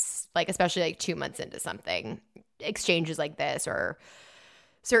rationalize, like, especially like 2 months into something, exchanges like this or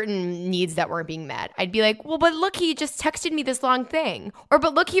certain needs that weren't being met, I'd be like, well, but look, he just texted me this long thing, or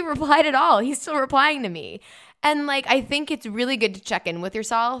but look, he replied at all, he's still replying to me. And like, I think it's really good to check in with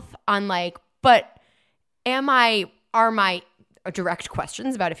yourself on like, but are my direct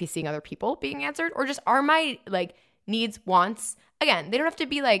questions about if he's seeing other people being answered, or just are my like needs, wants, again, they don't have to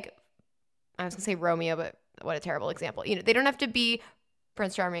be like, I was gonna say Romeo, but what a terrible example. They don't have to be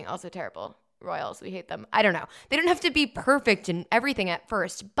Prince Charming, also terrible. Royals, we hate them. I don't know. They don't have to be perfect in everything at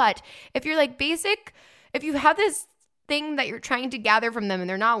first, but if you're like basic, if you have this thing that you're trying to gather from them and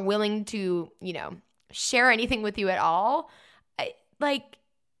they're not willing to, share anything with you at all,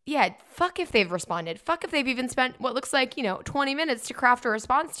 yeah, fuck if they've responded. Fuck if they've even spent what looks like, 20 minutes to craft a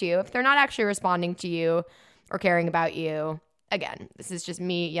response to you. If they're not actually responding to you or caring about you, again, this is just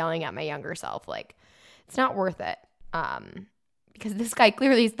me yelling at my younger self. Like, it's not worth it. Because this guy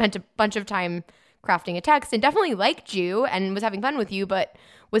clearly spent a bunch of time crafting a text and definitely liked you and was having fun with you, but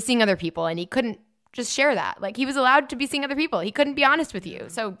was seeing other people, and he couldn't just share that. Like, he was allowed to be seeing other people. He couldn't be honest with you.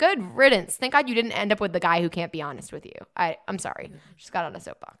 So good riddance. Thank God you didn't end up with the guy who can't be honest with you. I'm sorry. Just got on a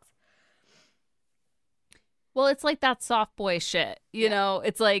soapbox. Well, it's like that soft boy shit, you know?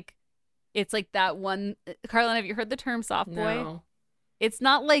 It's like that one. Carlin, have you heard the term soft boy? No. It's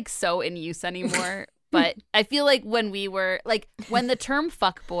not like so in use anymore. But I feel like when the term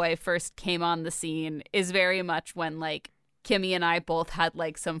fuckboy first came on the scene is very much when like Kimmy and I both had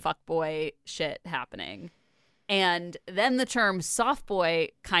like some fuckboy shit happening. And then the term softboy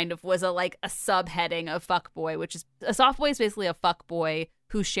kind of was a subheading of fuckboy, which is a softboy is basically a fuckboy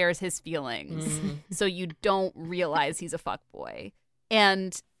who shares his feelings. Mm-hmm. So you don't realize he's a fuckboy.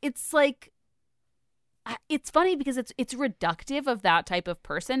 And it's like, it's funny because it's reductive of that type of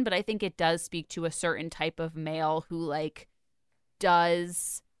person, but I think it does speak to a certain type of male who like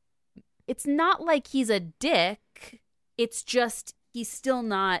does. It's not like he's a dick. It's just he's still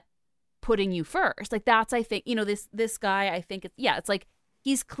not putting you first. Like, that's, I think, this guy, I think it's like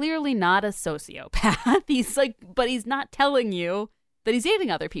he's clearly not a sociopath. He's like, but he's not telling you that he's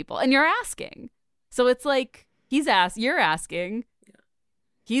dating other people, and you're asking. So it's like you're asking.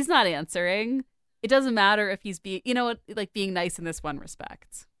 He's not answering. It doesn't matter if he's being nice in this one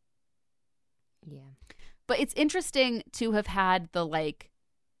respect. Yeah. But it's interesting to have had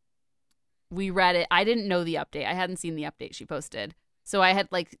we read it. I didn't know the update. I hadn't seen the update she posted. So I had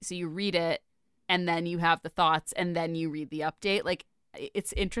so you read it and then you have the thoughts and then you read the update. Like,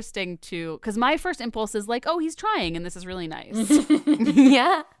 it's interesting because my first impulse is like, oh, he's trying and this is really nice.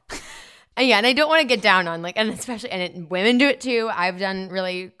 Yeah. Yeah, and I don't want to get down on and especially, and women do it too. I've done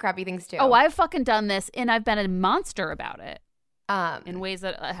really crappy things too. Oh, I've fucking done this, and I've been a monster about it. In ways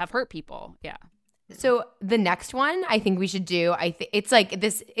that have hurt people. Yeah. So the next one I think we should do, it's like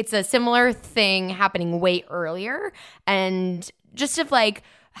this, it's a similar thing happening way earlier. And just of like,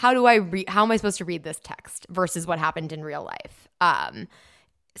 how am I supposed to read this text versus what happened in real life?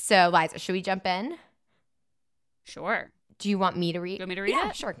 So Liza, should we jump in? Sure. Do you want me to read? You want me to read Yeah,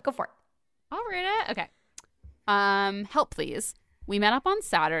 it? sure. Go for it. I'll read it. Okay. Help, please. We met up on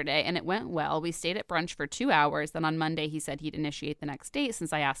Saturday and it went well. We stayed at brunch for 2 hours. Then on Monday, he said he'd initiate the next date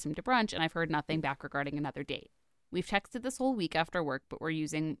since I asked him to brunch, and I've heard nothing back regarding another date. We've texted this whole week after work, but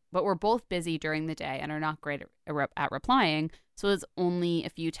we're both busy during the day and are not great at replying. So it's only a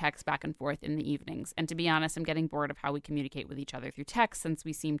few texts back and forth in the evenings. And to be honest, I'm getting bored of how we communicate with each other through text since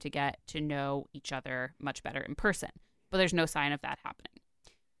we seem to get to know each other much better in person. But there's no sign of that happening.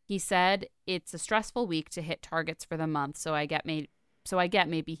 He said it's a stressful week to hit targets for the month, so I get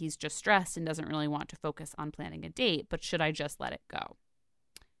maybe he's just stressed and doesn't really want to focus on planning a date, but should I just let it go?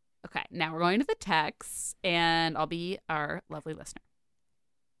 Okay, now we're going to the texts, and I'll be our lovely listener.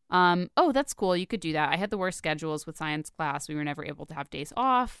 Oh, that's cool. You could do that. I had the worst schedules with science class. We were never able to have days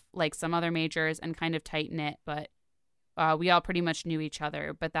off, like some other majors, and kind of tight-knit, but we all pretty much knew each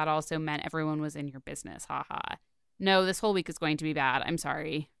other, but that also meant everyone was in your business. Haha. No, this whole week is going to be bad. I'm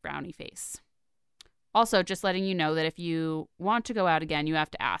sorry. Brownie face. Also, just letting you know that if you want to go out again, you have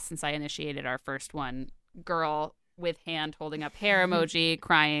to ask, since I initiated our first one. Girl with hand holding up hair emoji,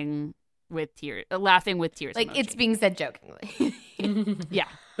 crying with tears, laughing with tears Like emoji. it's being said jokingly. Yeah.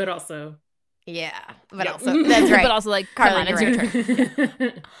 But also. Yeah. But also, that's right. But also like, Carlin, come on, it's your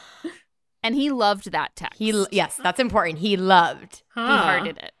turn. And he loved that text. Yes, that's important. He loved. He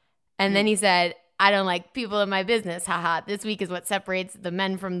hearted it. And then he said, I don't like people in my business. Haha. This week is what separates the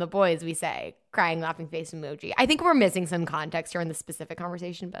men from the boys, we say. Crying, laughing face emoji. I think we're missing some context here in the specific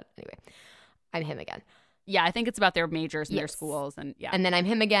conversation, but anyway, I'm him again. Yeah, I think it's about their majors and their Yes. schools. And yeah. And then I'm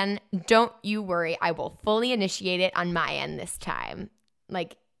him again. Don't you worry. I will fully initiate it on my end this time.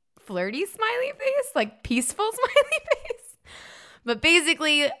 Like flirty smiley face, like peaceful smiley face. But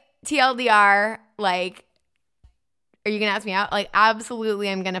basically, TLDR, like, are you going to ask me out? Like, absolutely,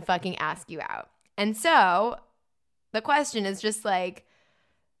 I'm going to fucking ask you out. And so the question is just like,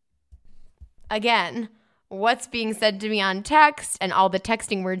 again, what's being said to me on text and all the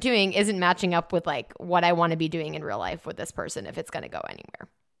texting we're doing isn't matching up with like what I want to be doing in real life with this person if it's going to go anywhere.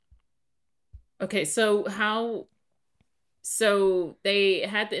 Okay, so they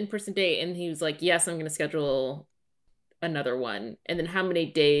had the in-person date and he was like, yes, I'm going to schedule another one. And then how many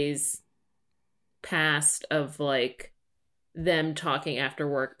days passed of like them talking after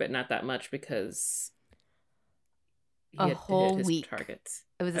work, but not that much because he A had to whole hit his week. targets.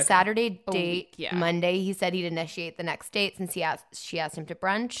 It was a Okay. Saturday A date. week, yeah. Monday, he said he'd initiate the next date since she asked him to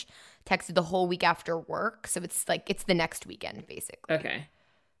brunch. Texted the whole week after work. So it's like, it's the next weekend, basically. Okay.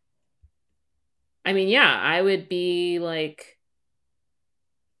 I mean, yeah, I would be like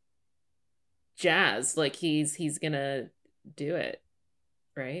jazzed, like he's gonna do it,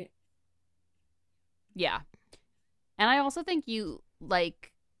 right? Yeah. And I also think you,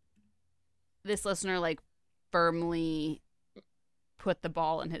 like, this listener, like, firmly put the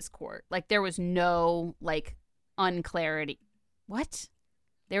ball in his court. Like, there was no, like, unclarity. What?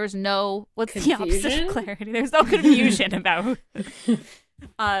 There was no, what's the opposite Confusion? of clarity? There's no confusion about.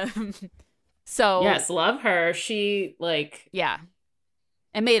 So. Yes, love her. She like Yeah.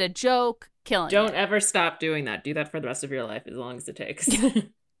 And made a joke, killing don't it. ever stop doing that. Do that for the rest of your life as long as it takes.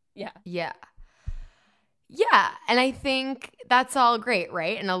 Yeah. Yeah. Yeah. And I think that's all great,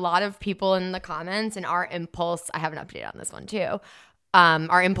 right? And a lot of people in the comments and our impulse, I have an update on this one too.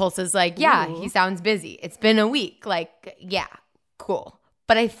 Our impulse is like, yeah, Ooh. he sounds busy. It's been a week. Like, yeah, cool.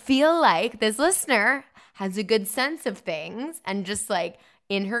 But I feel like this listener has a good sense of things and just like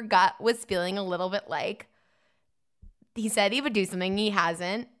in her gut was feeling a little bit like he said he would do something. He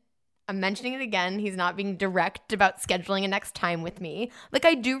hasn't. I'm mentioning it again. He's not being direct about scheduling a next time with me. Like,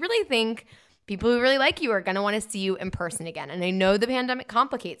 I do really think people who really like you are going to want to see you in person again. And I know the pandemic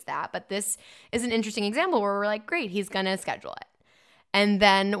complicates that, but this is an interesting example where we're like, great, he's going to schedule it. And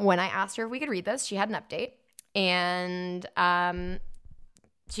then when I asked her if we could read this, she had an update. And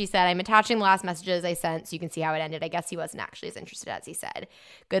she said, I'm attaching the last messages I sent so you can see how it ended. I guess he wasn't actually as interested as he said.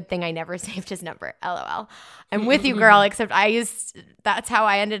 Good thing I never saved his number. LOL. I'm with you, girl, except that's how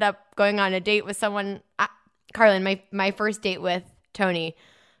I ended up going on a date with someone. Carlin, my first date with Tony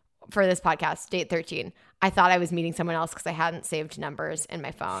for this podcast, date 13, I thought I was meeting someone else because I hadn't saved numbers in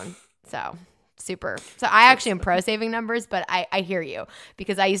my phone. So super. So I actually am pro saving numbers, but I hear you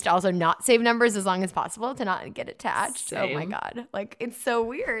because I used to also not save numbers as long as possible to not get attached. Same. Oh my God. Like, it's so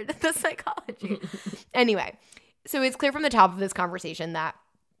weird, the psychology. Anyway, so it's clear from the top of this conversation that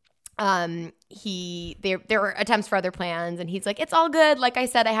There were attempts for other plans, and he's like, it's all good. Like I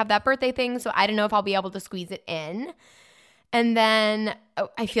said, I have that birthday thing, so I don't know if I'll be able to squeeze it in. And then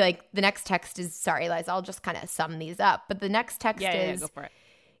I feel like the next text is, sorry, Liza, I'll just kind of sum these up. But the next text Yeah, is, go for it.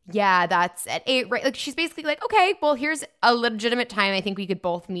 yeah, that's at 8, right? Like she's basically like, okay, well, here's a legitimate time I think we could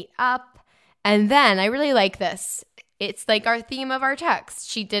both meet up. And then I really like this. It's like our theme of our text.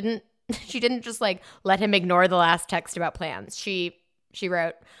 She didn't just like let him ignore the last text about plans. She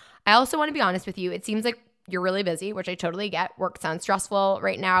wrote, I also want to be honest with you. It seems like you're really busy, which I totally get. Work sounds stressful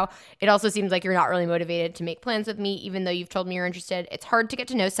right now. It also seems like you're not really motivated to make plans with me, even though you've told me you're interested. It's hard to get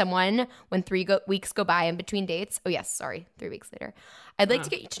to know someone when 3 weeks go by in between dates. Oh, yes. Sorry. 3 weeks later. I'd like to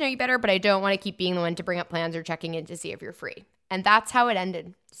get to know you better, but I don't want to keep being the one to bring up plans or checking in to see if you're free. And that's how it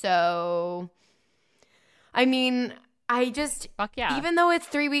ended. So, I mean, fuck yeah. Even though it's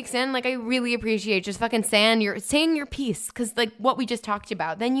 3 weeks in, like I really appreciate just fucking saying your piece, because like what we just talked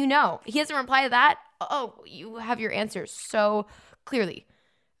about, then you know. He hasn't replied to that. Oh, you have your answers so clearly.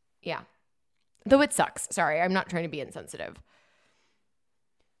 Yeah. Though it sucks. Sorry, I'm not trying to be insensitive.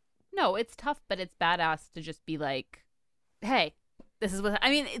 No, it's tough, but it's badass to just be like, hey, this is what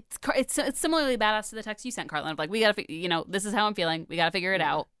I mean. It's similarly badass to the text you sent, Carlin, of like, we gotta, this is how I'm feeling. We gotta figure it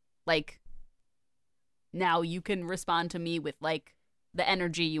out. Like, now you can respond to me with like the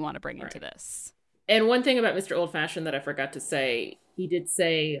energy you want to bring into this. And one thing about Mr. Old Fashioned that I forgot to say, he did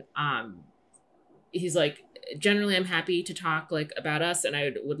say, he's like, generally I'm happy to talk like about us, and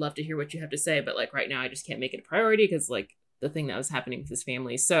I would love to hear what you have to say, but like right now I just can't make it a priority because like the thing that was happening with his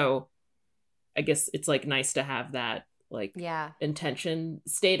family. So I guess it's like nice to have that like intention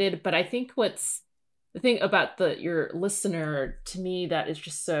stated. But I think what's the thing about your listener, to me, that is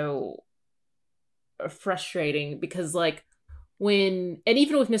just so frustrating, because like and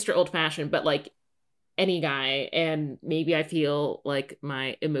even with Mr. Old Fashioned, but like any guy, and maybe I feel like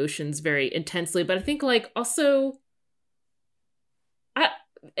my emotions very intensely, but I think like also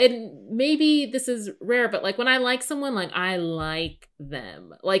and maybe this is rare, but like when I like someone, like I like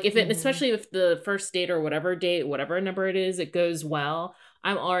them, like if it especially if the first date or whatever number it is, it goes well,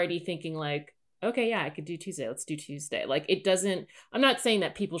 I'm already thinking like, okay, yeah, I could do Tuesday, let's do Tuesday. Like it doesn't, I'm not saying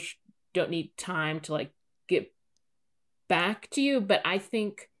that people don't need time to like get back to you, but I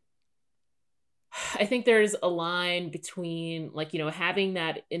think there's a line between like, having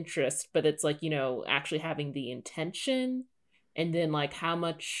that interest, but it's like, actually having the intention, and then like how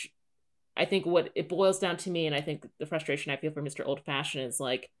much, I think what it boils down to me, and I think the frustration I feel for Mr. Old Fashioned is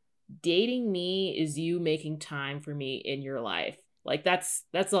like, dating me is you making time for me in your life. Like that's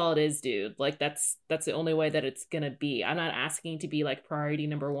all it is, dude. Like that's the only way that it's gonna be. I'm not asking to be like priority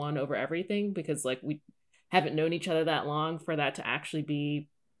number 1 over everything, because like we haven't known each other that long for that to actually be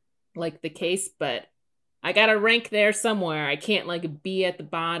like the case, but I gotta rank there somewhere. I can't like be at the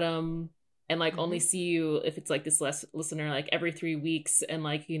bottom and like only see you if it's like this listener like every 3 weeks, and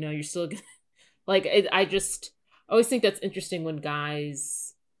like you're still gonna like I just always think that's interesting when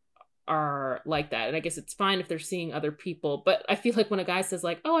guys are like that. And I guess it's fine if they're seeing other people, but I feel like when a guy says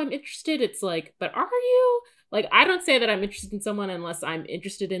like, oh, I'm interested, it's like, but are you? Like, I don't say that I'm interested in someone unless I'm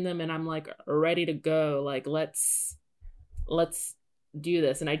interested in them and I'm like ready to go, like let's do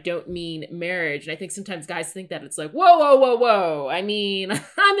this. And I don't mean marriage. And I think sometimes guys think that it's like, whoa, I mean,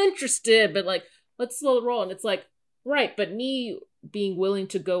 I'm interested, but like let's slow the roll. And it's like, right, but me being willing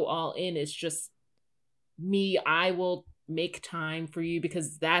to go all in is just me. I will make time for you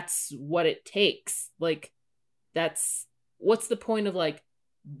because that's what it takes. Like that's what's the point of like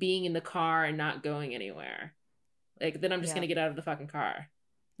being in the car and not going anywhere? Like then I'm just gonna get out of the fucking car.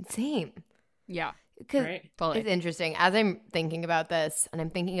 Same. Yeah. Because right? It's interesting as I'm thinking about this, and I'm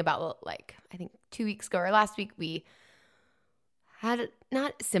thinking about like I think 2 weeks ago or last week we had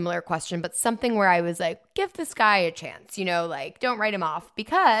not a similar question, but something where I was like, give this guy a chance, like don't write him off,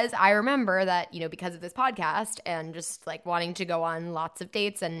 because I remember that, because of this podcast and just like wanting to go on lots of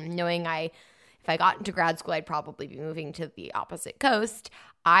dates and knowing if I got into grad school, I'd probably be moving to the opposite coast.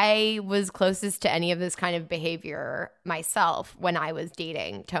 I was closest to any of this kind of behavior myself when I was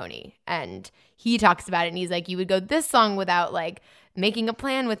dating Tony. And he talks about it and he's like, you would go this long without like making a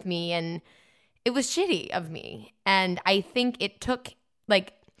plan with me. And it was shitty of me. And I think it took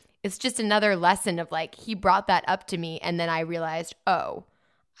like, it's just another lesson of like, he brought that up to me. And then I realized, oh,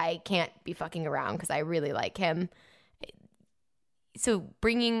 I can't be fucking around because I really like him. So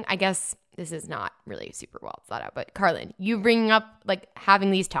I guess this is not really super well thought out, but Carlin, you bringing up like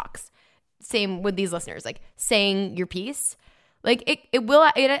having these talks, same with these listeners, like saying your piece, like it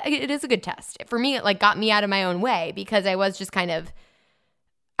is a good test for me. It like got me out of my own way because I was just kind of,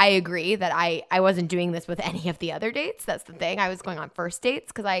 I agree that I wasn't doing this with any of the other dates. That's the thing. I was going on first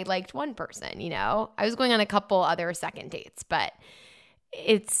dates because I liked one person, you know. I was going on a couple other second dates, but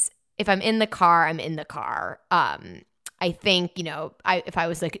it's if I'm in the car, I'm in the car. I think, you know, if I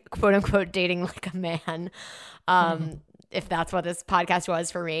was like quote unquote dating like a man, if that's what this podcast was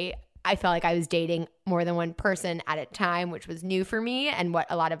for me, I felt like I was dating more than one person at a time, which was new for me and what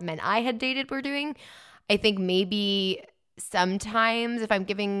a lot of men I had dated were doing. I think maybe sometimes if I'm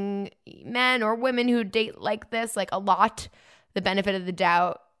giving men or women who date like this, like a lot, the benefit of the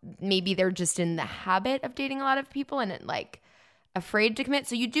doubt, maybe they're just in the habit of dating a lot of people and like afraid to commit.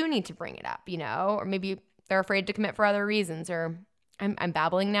 So you do need to bring it up, you know, or maybe they're afraid to commit for other reasons, or I'm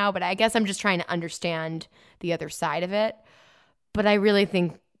babbling now, but I guess I'm just trying to understand the other side of it. But I really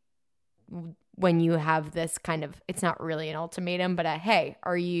think when you have this kind of, it's not really an ultimatum, but hey,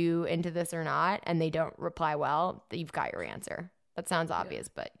 are you into this or not? And they don't reply well, you've got your answer. That sounds obvious,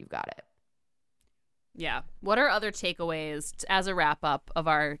 but you've got it. Yeah. What are other takeaways as a wrap up of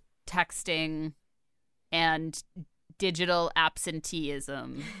our texting and digital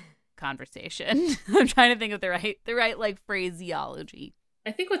absenteeism conversation? I'm trying to think of the right like phraseology.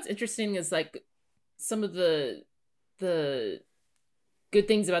 I think what's interesting is like some of the good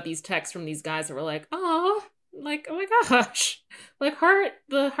things about these texts from these guys that were like, oh my gosh, like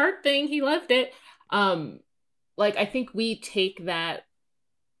the heart thing, he loved it. Like I think we take that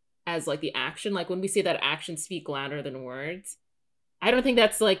as like the action. Like when we say that actions speak louder than words, I don't think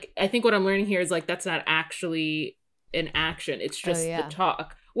that's like, I think what I'm learning here is like that's not actually an action. It's just the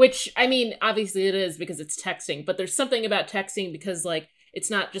talk. Which, I mean, obviously it is because it's texting, but there's something about texting because like it's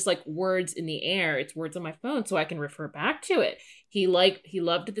not just like words in the air, it's words on my phone so I can refer back to it. He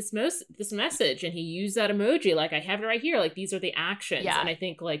loved this message and he used that emoji, like I have it right here, like these are the actions. And I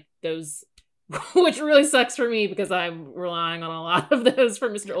think like those, which really sucks for me because I'm relying on a lot of those for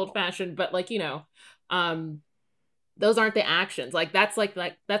Mr. Old Fashioned, but like, you know, those aren't the actions. Like that's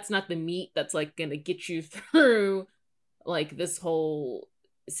that's not the meat that's like gonna get you through like this whole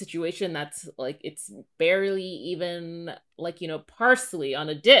situation. That's like it's barely even like, you know, parsley on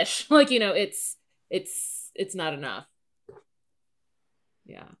a dish. Like, you know, it's not enough.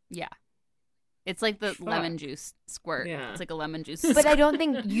 Yeah, it's like the lemon juice squirt. It's like a lemon juice but I don't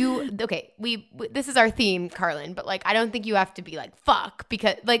think we this is our theme, Carlin, but like I don't think you have to be like fuck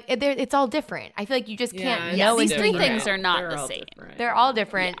because like it's all different. I feel like you just can't know. These three things are not the same. They're all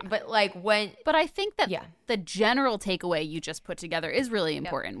different, but like but I think that the general takeaway you just put together is really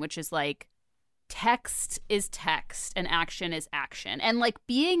important, which is like text is text and action is action. And like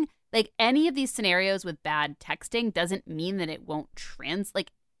being like any of these scenarios with bad texting doesn't mean that it won't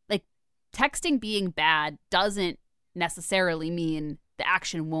like texting being bad doesn't necessarily mean the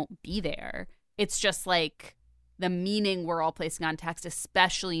action won't be there. It's just like the meaning we're all placing on text,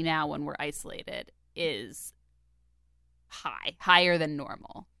 especially now when we're isolated, is higher than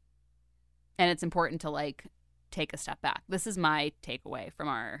normal. And it's important to like take a step back. This is my takeaway from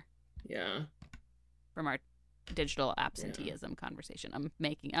our digital absenteeism conversation.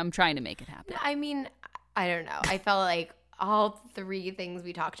 I'm trying to make it happen. I mean, I don't know. I felt like all three things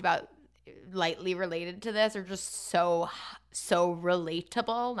we talked about lightly related to this are just so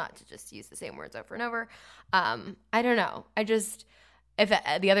relatable, not to just use the same words over and over. I don't know. If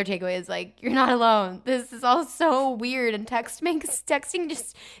the other takeaway is like, you're not alone. This is all so weird, and texting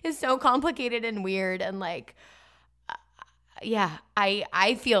just is so complicated and weird, and like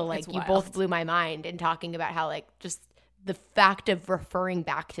I feel like you both blew my mind in talking about how like just the fact of referring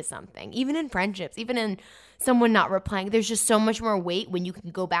back to something, even in friendships, even in someone not replying, there's just so much more weight when you can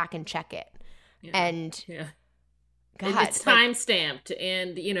go back and check it. And God, and it's time stamped,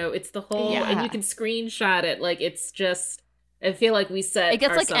 and you know it's the whole, and you can screenshot it. Like it's just, I feel like we set it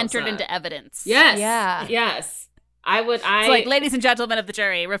gets like entered up into evidence. Yes. It's like, ladies and gentlemen of the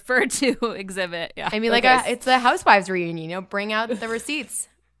jury, refer to exhibit. Yeah, I mean, like it's a Housewives reunion. You know, bring out the receipts.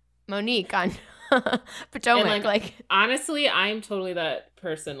 Monique on Potomac. Like honestly, I'm totally that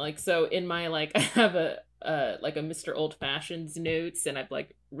person. Like, so in my like, I have a Mr. Old Fashioned's notes, and I've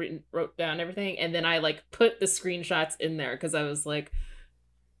like wrote down everything, and then I like put the screenshots in there because I was like,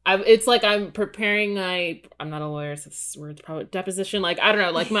 it's like I'm preparing I'm not a lawyer, so this word's probably deposition. Like, I don't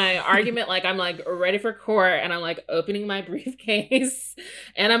know, like my argument, like I'm like ready for court, and I'm like opening my briefcase,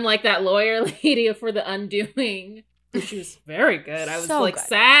 and I'm like that lawyer lady for The Undoing. She was very good. I was so like good.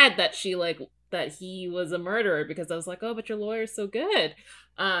 Sad that she like that he was a murderer, because I was like, oh, but your lawyer's so good.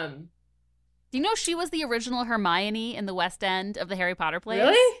 Do you know she was the original Hermione in the West End of the Harry Potter plays?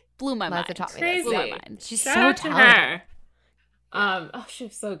 Really? Blew my mind. Crazy. Blew my mind. She's so talented. Oh, she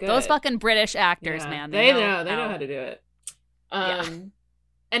was so good. Those fucking British actors, man. They know how to do it.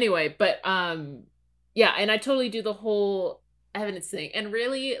 Anyway, but yeah, and I totally do the whole evidence thing. And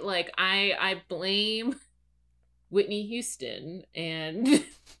really, like, I blame Whitney Houston and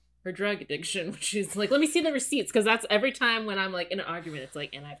her drug addiction, which is like, let me see the receipts, because that's every time when I'm like in an argument, it's like,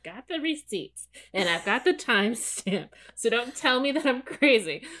 and I've got the receipts and I've got the timestamp, so don't tell me that I'm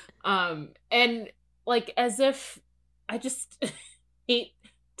crazy. And like, as if I just hate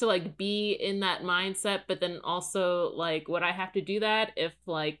to like be in that mindset, but then also like, would I have to do that if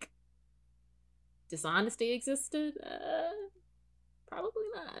like dishonesty existed? Probably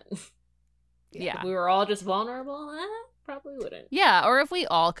not. Yeah. If we were all just vulnerable, probably wouldn't. Yeah, or if we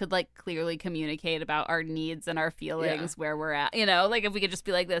all could like clearly communicate about our needs and our feelings, where we're at, you know, like if we could just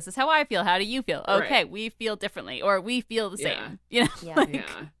be like, this is how I feel, how do you feel? Okay, Right. we feel differently, or we feel the Yeah. same, you know? Yeah. Like,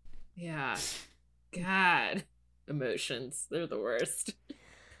 Yeah. God. Emotions. They're the worst.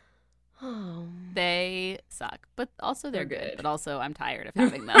 Oh. they suck, but also they're They're good. good. But also I'm tired of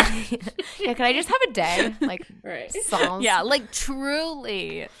having them. Yeah, can I just have a day? Like, Right. songs. Yeah, like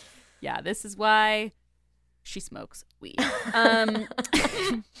truly. Yeah, this is why she smokes weed.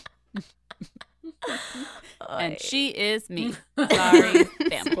 And she is me. Sorry,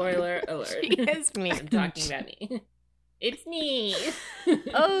 family. Spoiler alert. She is me. I'm talking about me. It's me.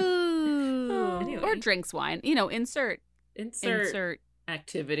 Oh. Anyway. Or drinks wine. You know, insert.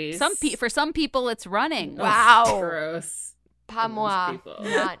 Activities. For some people, it's running. Ugh, Wow. Gross. Pas Those moi. people.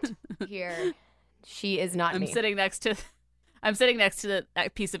 Not here. She is not I'm me. sitting next to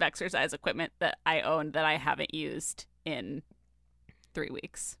that piece of exercise equipment that I own that I haven't used in 3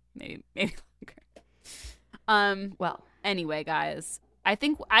 weeks, maybe longer. Well, Anyway, guys, I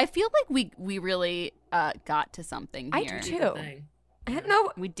feel like we really got to something I here. do too. Good thing. I don't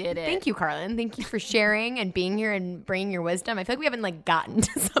know. We did it. Thank you, Carlin. Thank you for sharing and being here and bringing your wisdom. I feel like we haven't like gotten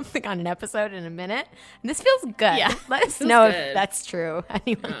to something on an episode in a minute. And this feels good. Yeah. Let us Feels know good. if that's true.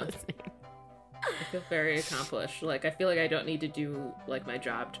 Anyone Yeah. listening. I feel very accomplished. Like, I feel like I don't need to do like my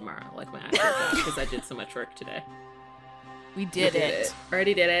job tomorrow, like my actual job, because I did so much work today. We did it.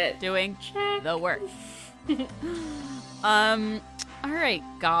 Already did it. Doing the work. All right,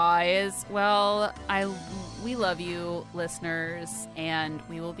 guys. Well, we love you, listeners, and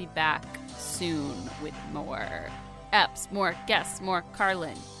we will be back soon with more eps, more guests, more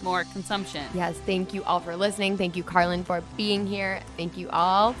Carlin, more consumption. Yes, thank you all for listening. Thank you, Carlin, for being here. Thank you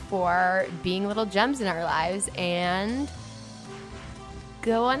all for being little gems in our lives. And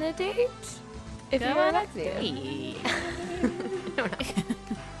go on a date if Go you're on a vaccinated. date. I don't know.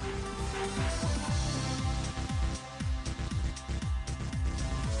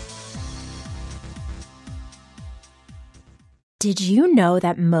 Did you know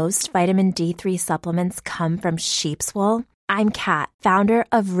that most vitamin D3 supplements come from sheep's wool? I'm Kat, founder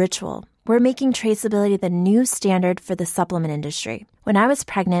of Ritual. We're making traceability the new standard for the supplement industry. When I was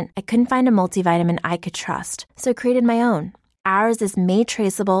pregnant, I couldn't find a multivitamin I could trust, so I created my own. Ours is made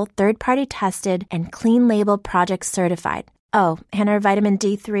traceable, third-party tested, and clean label project certified. Oh, and our vitamin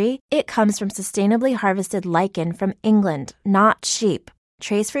D3? It comes from sustainably harvested lichen from England, not sheep.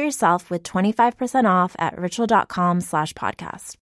 Trace for yourself with 25% off at ritual.com/podcast.